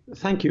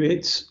 thank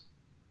you.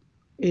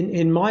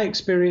 in my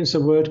experience, the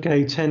word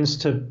gay tends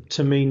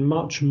to mean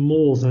much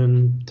more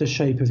than the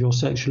shape of your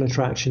sexual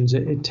attractions.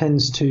 It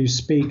tends to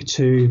speak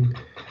to,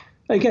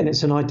 again,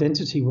 it's an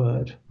identity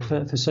word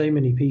for so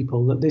many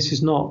people, that this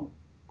is not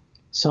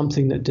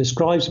something that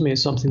describes me,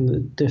 it's something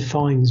that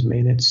defines me.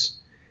 And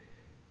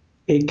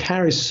it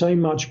carries so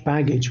much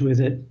baggage with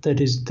it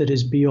that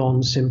is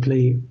beyond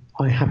simply,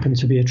 I happen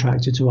to be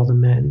attracted to other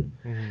men.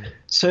 Mm-hmm.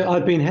 So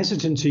I've been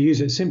hesitant to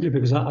use it simply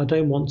because I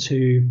don't want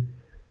to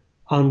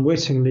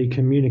unwittingly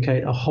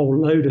communicate a whole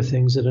load of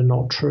things that are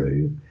not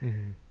true.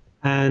 Mm-hmm.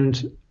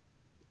 And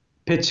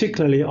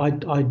particularly, I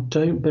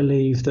don't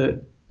believe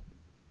that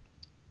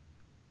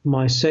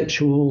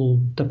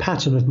the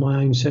pattern of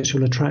my own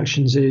sexual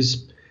attractions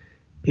is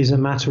a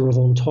matter of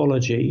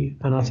ontology.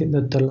 And I think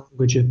that the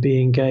language of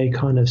being gay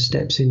kind of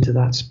steps into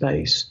that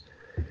space.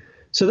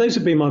 So those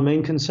would be my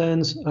main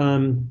concerns.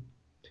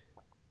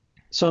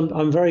 So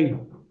I'm very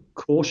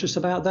cautious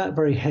about that,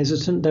 very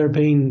hesitant. There have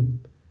been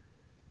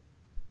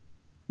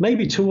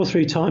maybe 2 or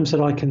 3 times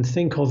that I can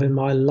think of in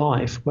my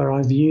life where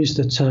I've used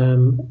the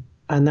term,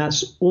 and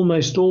that's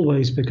almost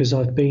always because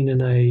I've been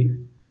in a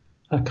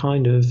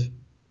kind of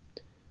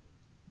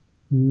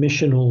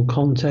missional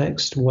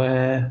context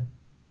where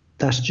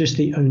that's just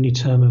the only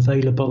term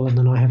available, and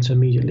then I have to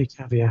immediately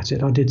caveat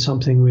it. I did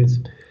something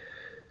with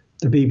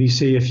the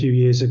BBC a few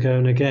years ago,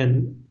 and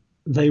again,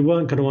 they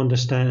weren't going to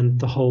understand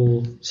the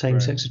whole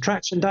same-sex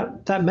attraction.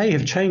 That may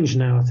have changed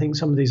now. I think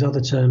some of these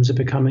other terms are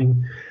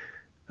becoming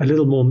a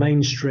little more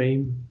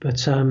mainstream,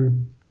 but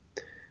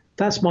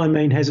that's my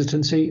main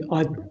hesitancy.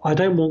 I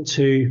don't want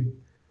to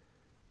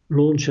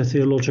launch a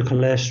theological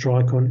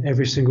airstrike on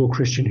every single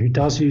Christian who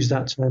does use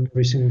that term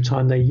every single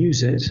time they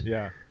use it.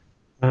 Yeah.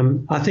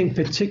 I think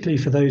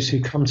particularly for those who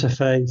come to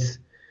faith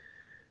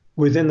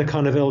within the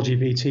kind of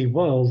LGBT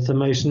world, the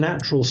most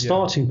natural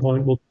starting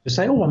point will be to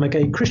say, oh, I'm a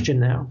gay Christian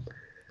now.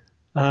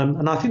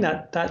 And I think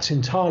that's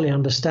entirely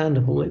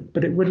understandable,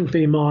 but it wouldn't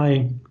be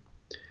my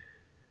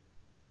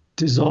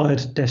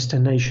desired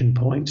destination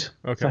point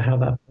for how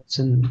that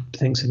person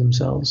thinks of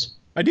themselves.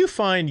 I do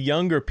find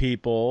younger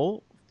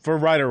people, for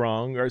right or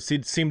wrong, or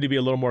seem to be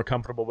a little more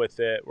comfortable with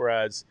it,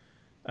 whereas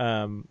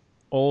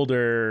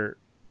older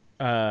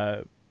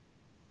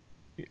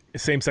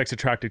same-sex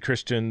attracted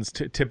Christians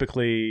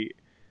typically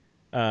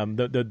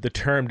the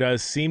term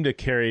does seem to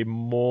carry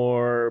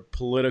more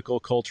political,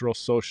 cultural,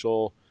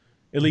 social,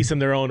 at least in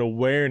their own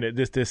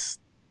awareness.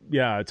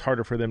 It's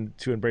harder for them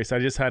to embrace. I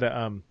just had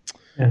a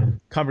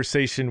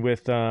conversation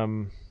with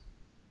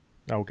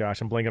oh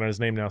gosh, I'm blanking on his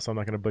name now, so I'm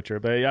not going to butcher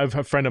it. But I have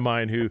a friend of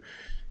mine who,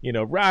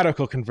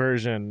 radical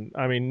conversion.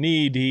 I mean,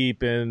 knee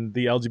deep in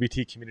the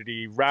LGBT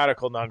community,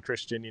 radical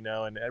non-Christian,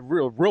 and a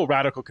real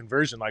radical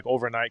conversion, like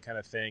overnight kind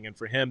of thing. And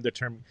for him, the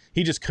term,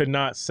 he just could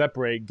not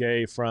separate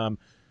gay from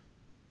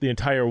the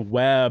entire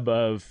web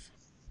of,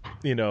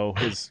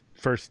 his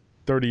first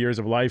 30 years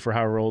of life or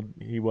however old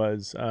he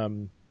was.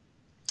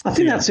 I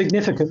think that's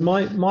significant.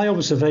 My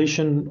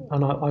observation,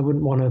 and I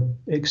wouldn't want to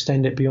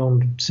extend it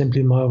beyond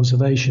simply my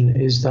observation,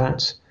 is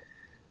that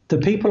the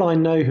people I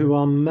know who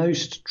are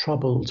most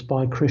troubled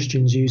by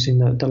Christians using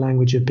the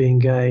language of being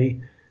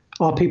gay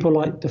are people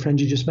like the friend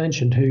you just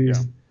mentioned, who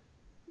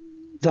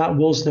that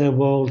was their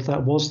world,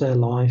 that was their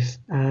life,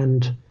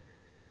 and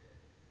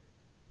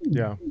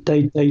they're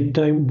deeply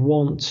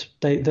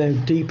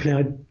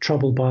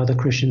troubled by other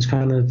Christians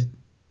kind of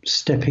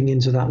stepping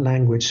into that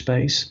language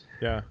space.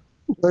 Yeah.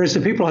 Whereas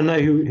the people I know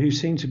who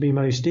seem to be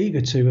most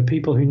eager to are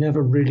people who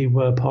never really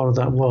were part of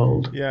that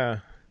world. Yeah.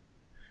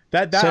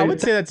 That I would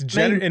say that's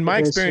in my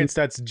experience,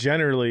 that's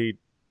generally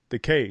the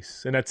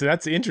case. And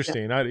that's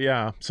interesting.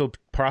 I'm still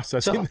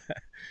processing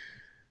that.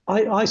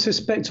 I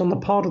suspect on the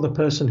part of the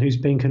person who's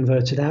being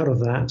converted out of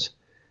that,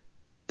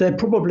 there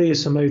probably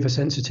is some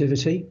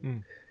oversensitivity.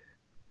 Mm.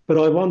 But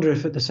I wonder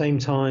if at the same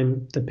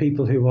time, the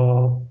people who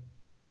are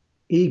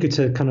eager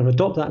to kind of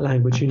adopt that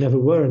language, who never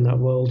were in that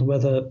world,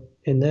 whether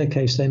in their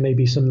case there may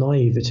be some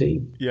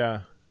naivety.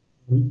 Yeah.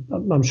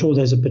 I'm sure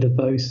there's a bit of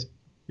both.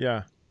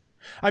 Yeah.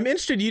 I'm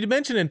interested, you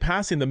mentioned in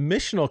passing the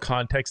missional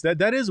context.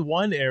 That is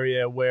one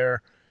area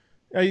where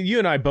you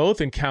and I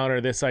both encounter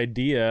this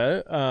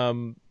idea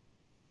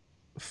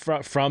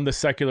from the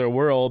secular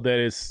world that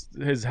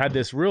has had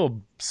this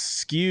real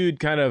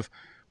skewed kind of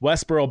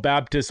Westboro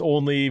Baptist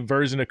only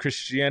version of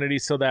Christianity,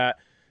 so that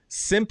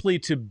simply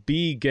to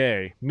be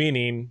gay,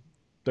 meaning,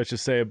 let's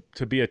just say,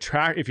 to be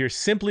if you're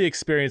simply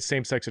experiencing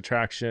same-sex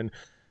attraction,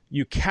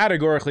 you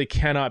categorically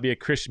cannot be a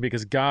Christian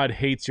because God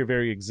hates your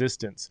very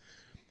existence.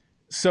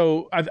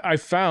 So I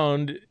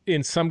found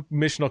in some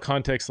missional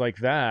contexts like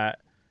that,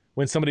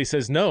 when somebody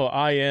says, no,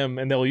 I am,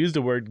 and they'll use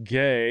the word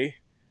gay,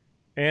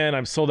 and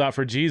I'm sold out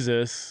for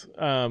Jesus,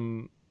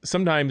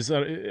 sometimes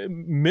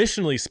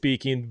missionally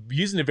speaking,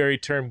 using the very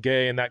term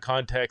gay in that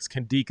context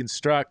can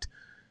deconstruct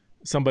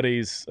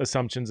somebody's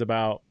assumptions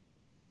about,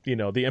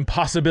 the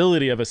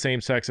impossibility of a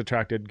same-sex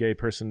attracted gay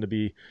person to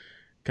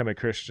become a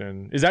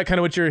Christian. Is that kind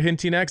of what you're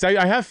hinting at? 'Cause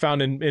I have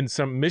found in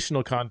some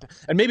missional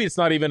context, and maybe it's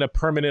not even a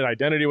permanent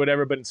identity or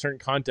whatever, but in certain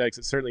contexts,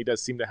 it certainly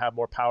does seem to have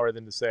more power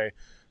than to say,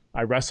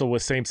 I wrestle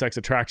with same-sex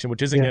attraction,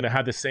 which isn't going to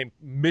have the same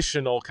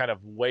missional kind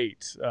of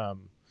weight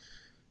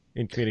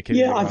in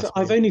communicating the gospel.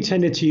 I've only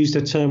tended to use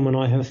the term when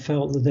I have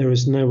felt that there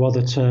is no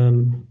other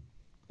term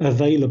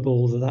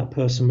available that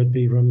person would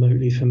be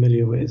remotely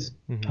familiar with.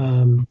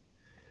 Mm-hmm.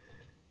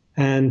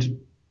 And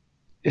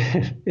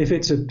if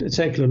it's a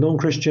secular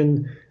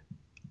non-Christian,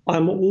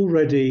 I'm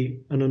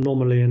already an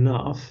anomaly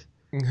enough.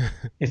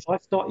 If I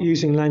start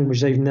using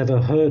language they've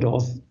never heard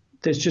of,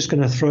 it's just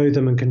going to throw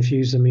them and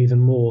confuse them even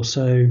more.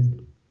 So,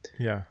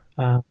 those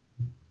are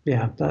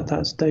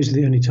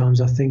the only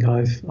times I think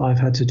I've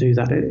had to do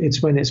that.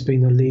 It's when it's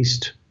been the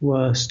least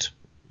worst.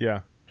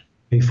 Yeah.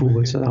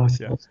 Forward. So I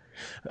felt.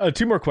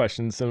 Two more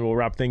questions, and we'll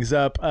wrap things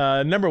up.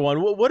 Number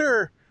one, what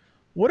are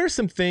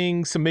some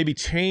things, some maybe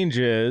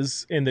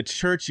changes in the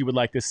church you would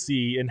like to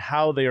see in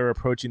how they are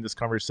approaching this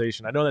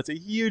conversation? I know that's a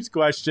huge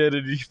question,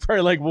 and you're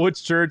probably like,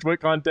 which church, what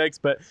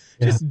context? But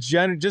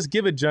just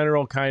give a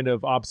general kind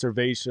of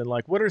observation.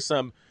 Like, what are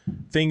some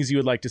things you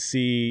would like to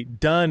see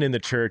done in the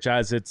church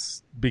as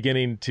it's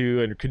beginning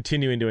to and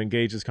continuing to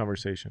engage this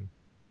conversation?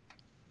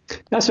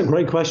 That's a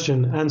great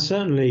question, and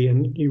certainly,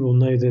 and you will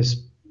know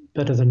this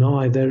better than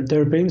I, there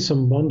have been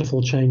some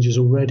wonderful changes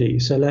already.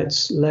 So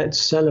let's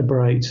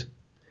celebrate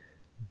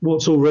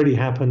what's already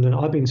happened. And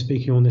I've been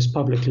speaking on this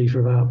publicly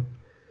for about,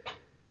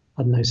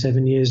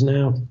 7 years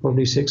now,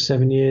 probably 6,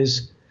 7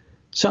 years.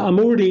 So I'm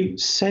already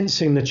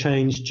sensing the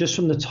change just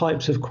from the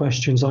types of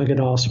questions I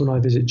get asked when I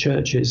visit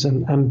churches.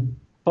 And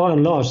by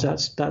and large,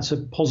 that's a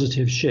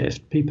positive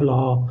shift. People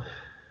are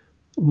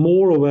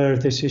more aware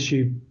of this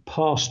issue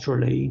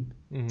pastorally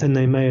than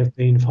they may have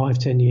been 5,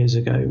 10 years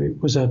ago. It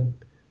was a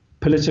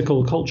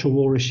political cultural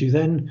war issue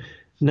then.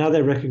 Now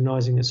they're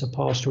recognizing it's a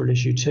pastoral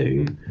issue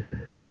too.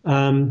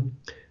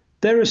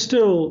 There are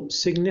still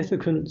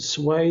significant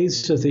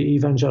swathes of the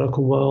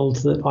evangelical world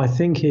that I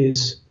think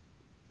is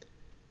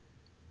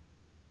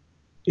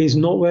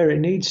not where it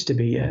needs to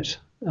be yet,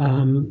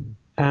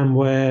 and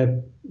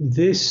where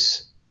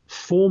this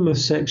form of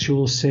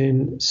sexual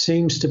sin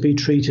seems to be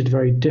treated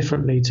very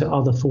differently to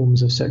other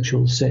forms of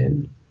sexual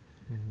sin.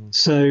 Mm-hmm.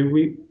 So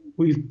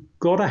we've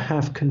got to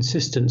have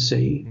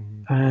consistency,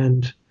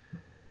 and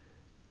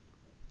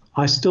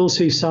I still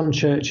see some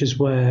churches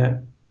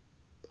where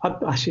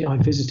I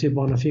visited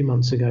one a few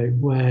months ago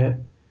where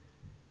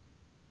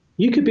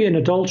you could be an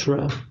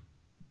adulterer,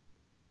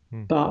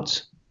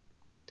 but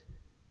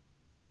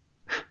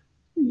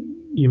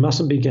you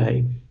mustn't be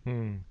gay.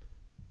 And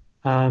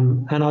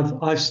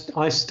I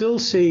still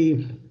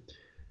see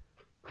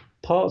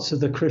parts of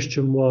the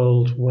Christian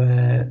world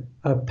where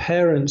a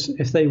parent,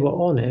 if they were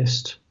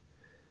honest,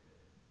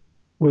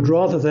 would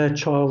rather their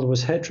child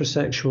was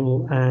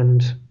heterosexual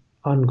and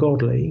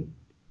ungodly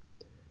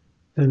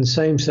than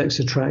same-sex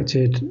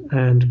attracted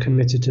and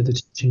committed to the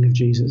teaching of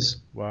Jesus.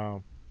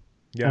 Wow.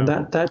 Yeah. And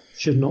that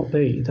should not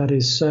be. That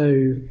is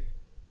so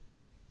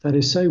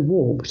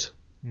warped.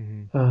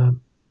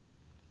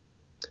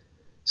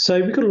 So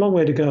we've got a long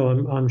way to go,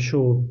 I'm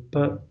sure.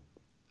 But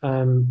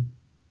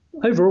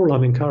overall,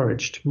 I'm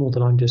encouraged more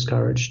than I'm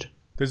discouraged.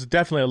 There's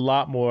definitely a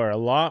lot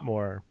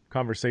more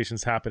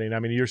conversations happening. I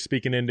mean, you're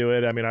speaking into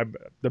it. I mean,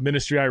 the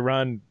ministry I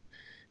run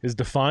is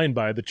defined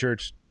by the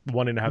church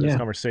wanting to have this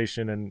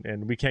conversation,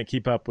 and we can't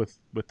keep up with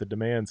the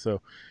demand.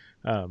 So,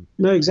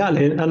 no,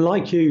 exactly. And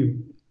like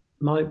you,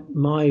 my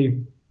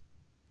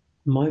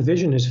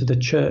vision is for the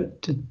church.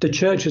 The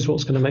church is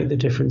what's going to make the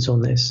difference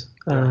on this.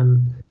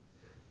 And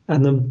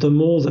the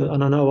more that,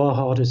 and I know our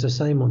heart is the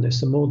same on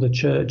this, the more the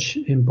church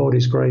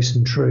embodies grace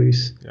and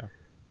truth,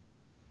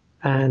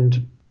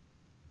 and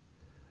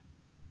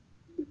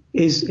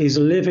is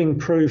living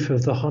proof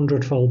of the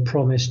 100-fold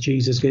promise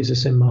Jesus gives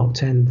us in Mark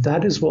 10.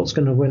 That is what's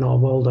going to win our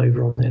world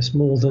over on this,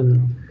 more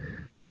than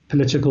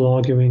political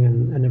arguing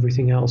and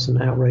everything else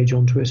and outrage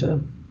on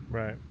Twitter.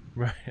 Right.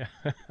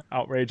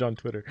 Outrage on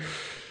Twitter.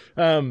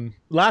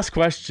 Last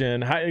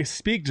question.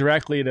 Speak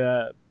directly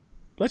to,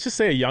 let's just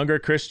say, a younger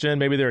Christian.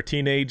 Maybe they're a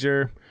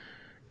teenager,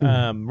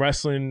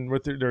 wrestling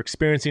with, they're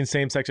experiencing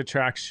same-sex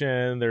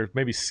attraction. They're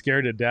maybe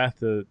scared to death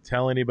to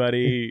tell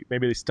anybody.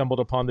 Maybe they stumbled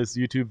upon this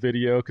YouTube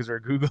video because they're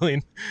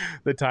Googling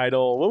the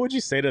title. What would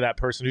you say to that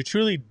person who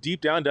truly deep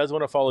down does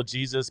want to follow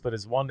Jesus, but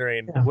is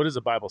wondering, what does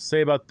the Bible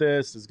say about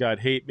this? Does God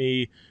hate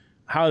me?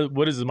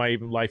 What does my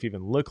life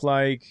even look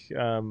like?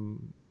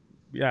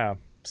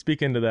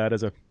 Speak into that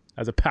as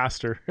a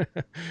pastor.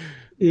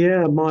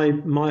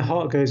 My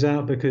heart goes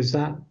out, because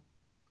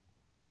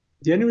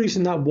the only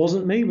reason that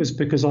wasn't me was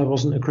because I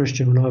wasn't a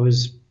Christian when I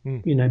was,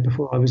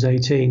 before I was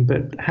 18.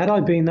 But had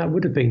I been, that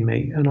would have been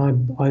me. And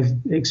I've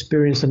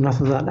experienced enough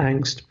of that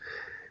angst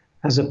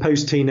as a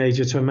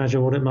post-teenager to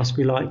imagine what it must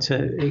be like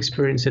to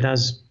experience it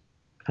as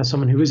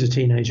someone who is a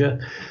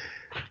teenager.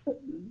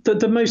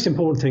 The most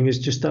important thing is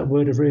just that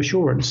word of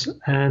reassurance.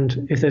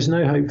 And if there's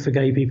no hope for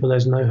gay people,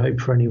 there's no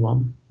hope for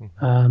anyone.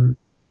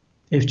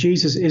 If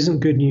Jesus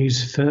isn't good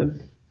news for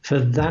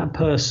that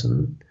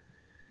person,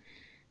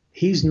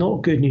 he's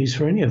not good news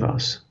for any of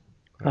us.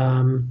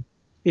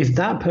 If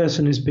that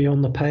person is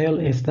beyond the pale,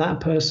 if that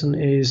person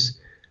is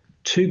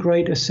too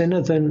great a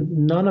sinner, then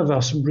none of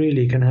us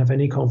really can have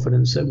any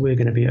confidence that we're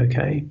going to be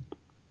okay.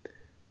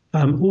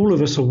 All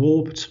of us are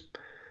warped.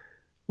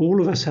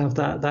 All of us have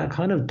that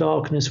kind of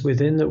darkness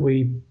within that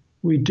we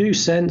do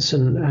sense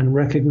and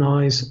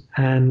recognize,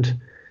 and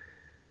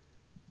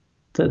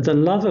that the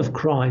love of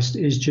Christ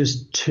is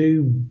just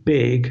too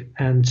big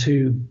and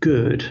too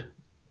good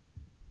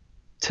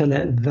to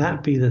let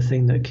that be the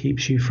thing that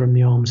keeps you from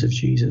the arms of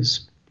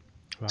Jesus.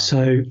 Wow.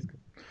 So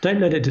don't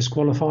let it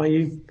disqualify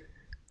you.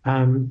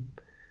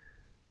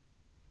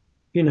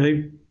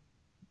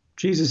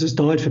 Jesus has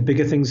died for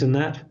bigger things than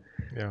that.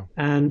 Yeah.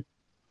 And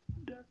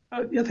the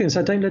other thing is,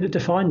 don't let it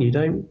define you.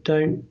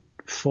 Don't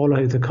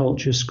follow the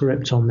culture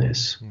script on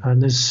this.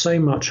 And there's so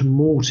much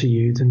more to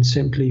you than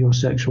simply your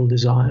sexual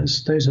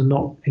desires. Those are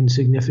not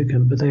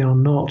insignificant, but they are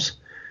not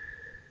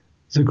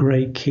the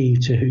great key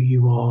to who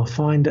you are.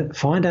 Find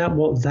out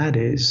what that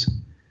is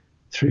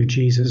through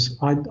Jesus.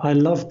 I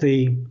love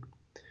the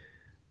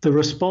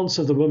response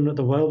of the woman at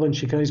the well when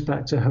she goes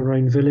back to her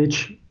own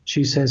village.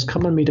 She says,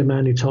 "Come and meet a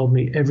man who told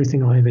me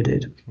everything I ever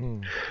did."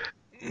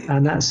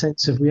 And that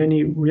sense of we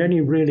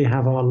only really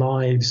have our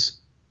lives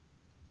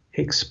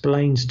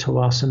explained to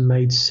us and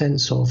made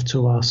sense of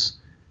to us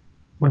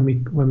when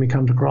we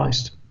come to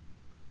Christ.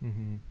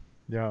 Mm-hmm.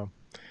 Yeah,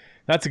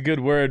 that's a good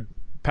word,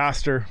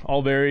 Pastor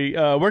Allberry.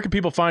 Where can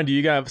people find you?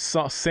 You got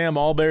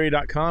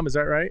samallberry.com, is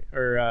that right?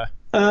 Or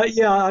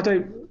yeah,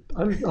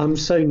 I'm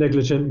so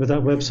negligent with that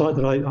website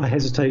that I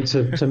hesitate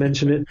to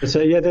mention it.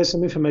 But yeah, there's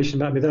some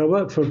information about me there. I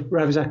work for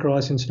Ravi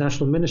Zacharias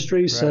International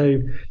Ministry, right.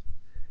 So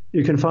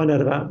you can find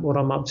out about what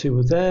I'm up to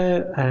with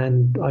there,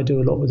 and I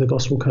do a lot with the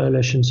Gospel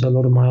Coalition, so a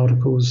lot of my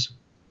articles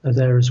are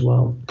there as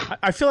well.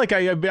 I feel like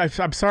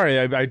I'm sorry,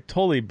 I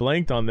totally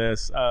blanked on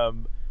this.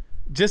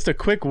 Just a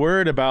quick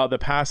word about the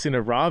passing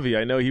of Ravi.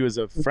 I know he was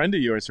a friend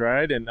of yours,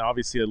 right? And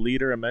obviously a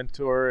leader, a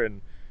mentor,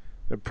 and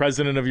the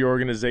president of your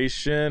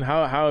organization.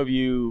 How have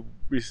you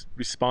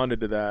responded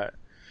to that?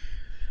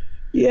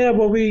 Yeah,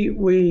 well, we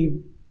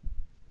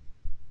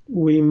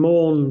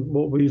mourn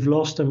what we've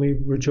lost and we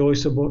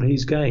rejoice at what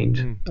he's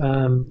gained.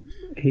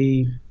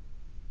 He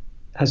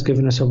has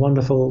given us a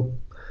wonderful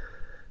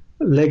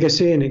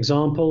legacy and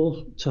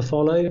example to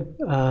follow.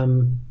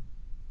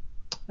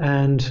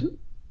 And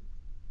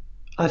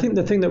I think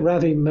the thing that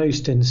Ravi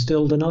most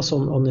instilled in us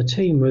on the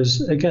team was,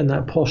 again,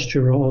 that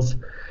posture of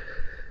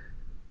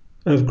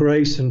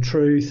grace and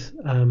truth.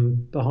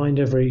 Behind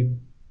every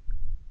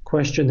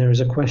question, there is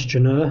a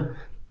questioner.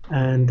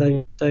 And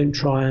they don't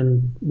try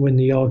and win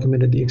the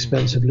argument at the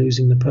expense of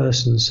losing the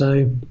person.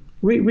 So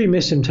we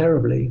miss him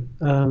terribly.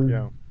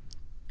 But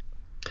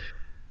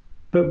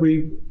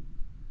we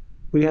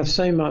have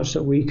so much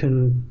that we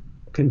can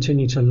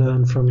continue to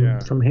learn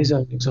from his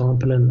own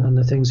example and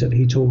the things that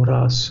he taught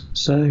us.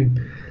 So,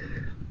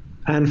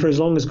 and for as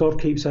long as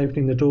God keeps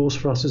opening the doors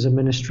for us as a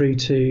ministry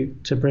to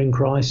bring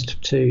Christ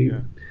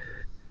to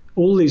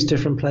all these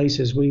different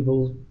places, we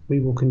will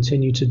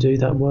continue to do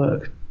that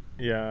work.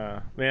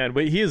 Yeah, man,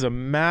 but he is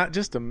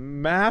just a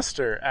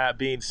master at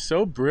being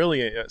so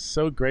brilliant,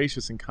 so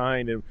gracious and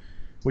kind. And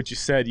what you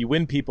said, you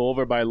win people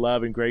over by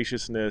love and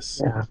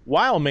graciousness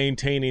while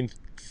maintaining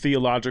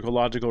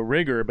logical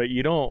rigor, but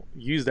you don't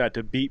use that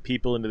to beat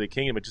people into the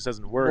kingdom. It just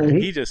doesn't work.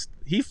 And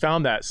he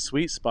found that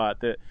sweet spot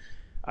that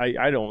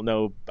I don't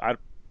know.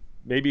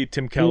 Maybe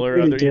Tim Keller,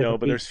 really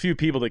but there's few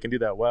people that can do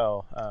that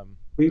well.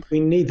 We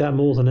need that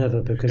more than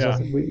ever, because I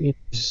think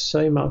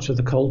so much of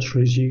the culture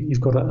is you've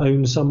got to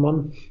own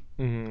someone.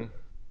 Mm-hmm.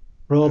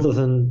 Rather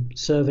than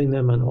serving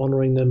them and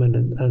honoring them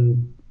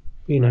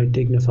and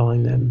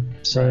dignifying them.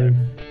 So,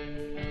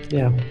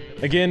 yeah.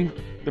 Again,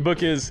 the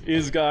book is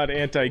God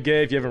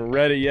Anti-Gay? If you haven't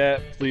read it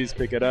yet, please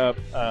pick it up.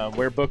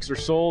 Where books are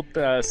sold.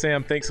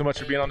 Sam, thanks so much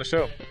for being on the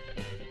show.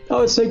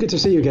 Oh, it's so good to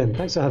see you again.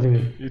 Thanks for having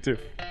me. You too.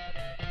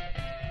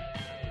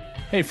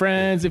 Hey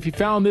friends, if you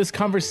found this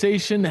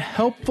conversation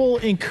helpful,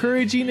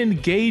 encouraging,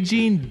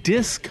 engaging,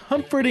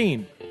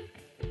 discomforting,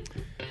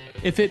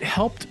 if it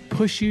helped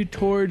push you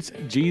towards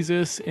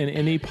Jesus in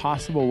any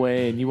possible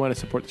way and you want to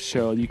support the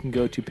show, you can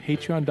go to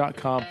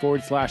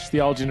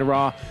patreon.com/Theology in the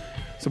Raw.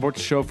 Support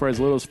the show for as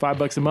little as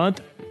 $5 a month.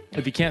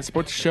 If you can't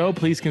support the show,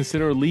 please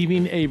consider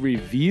leaving a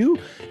review.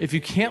 If you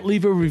can't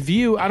leave a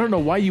review, I don't know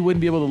why you wouldn't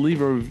be able to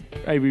leave a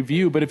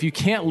review, but if you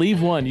can't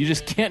leave one, you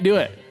just can't do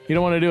it. You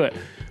don't want to do it.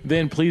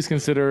 Then please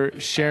consider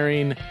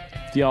sharing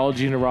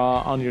Theology in the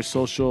Raw on your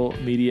social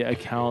media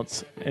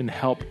accounts and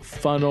help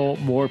funnel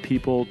more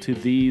people to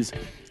these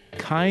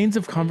kinds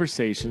of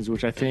conversations,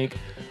 which I think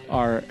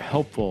are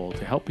helpful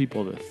to help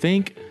people to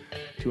think,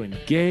 to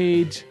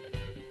engage,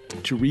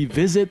 to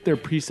revisit their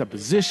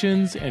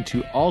presuppositions, and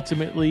to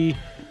ultimately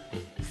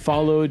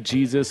follow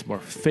Jesus more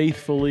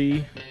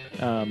faithfully,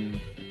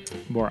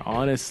 more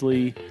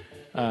honestly,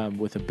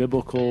 with a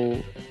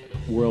biblical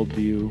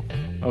worldview.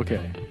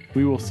 Okay,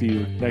 we will see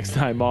you next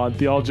time on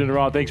Theology in the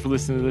Raw. Thanks for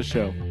listening to the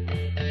show.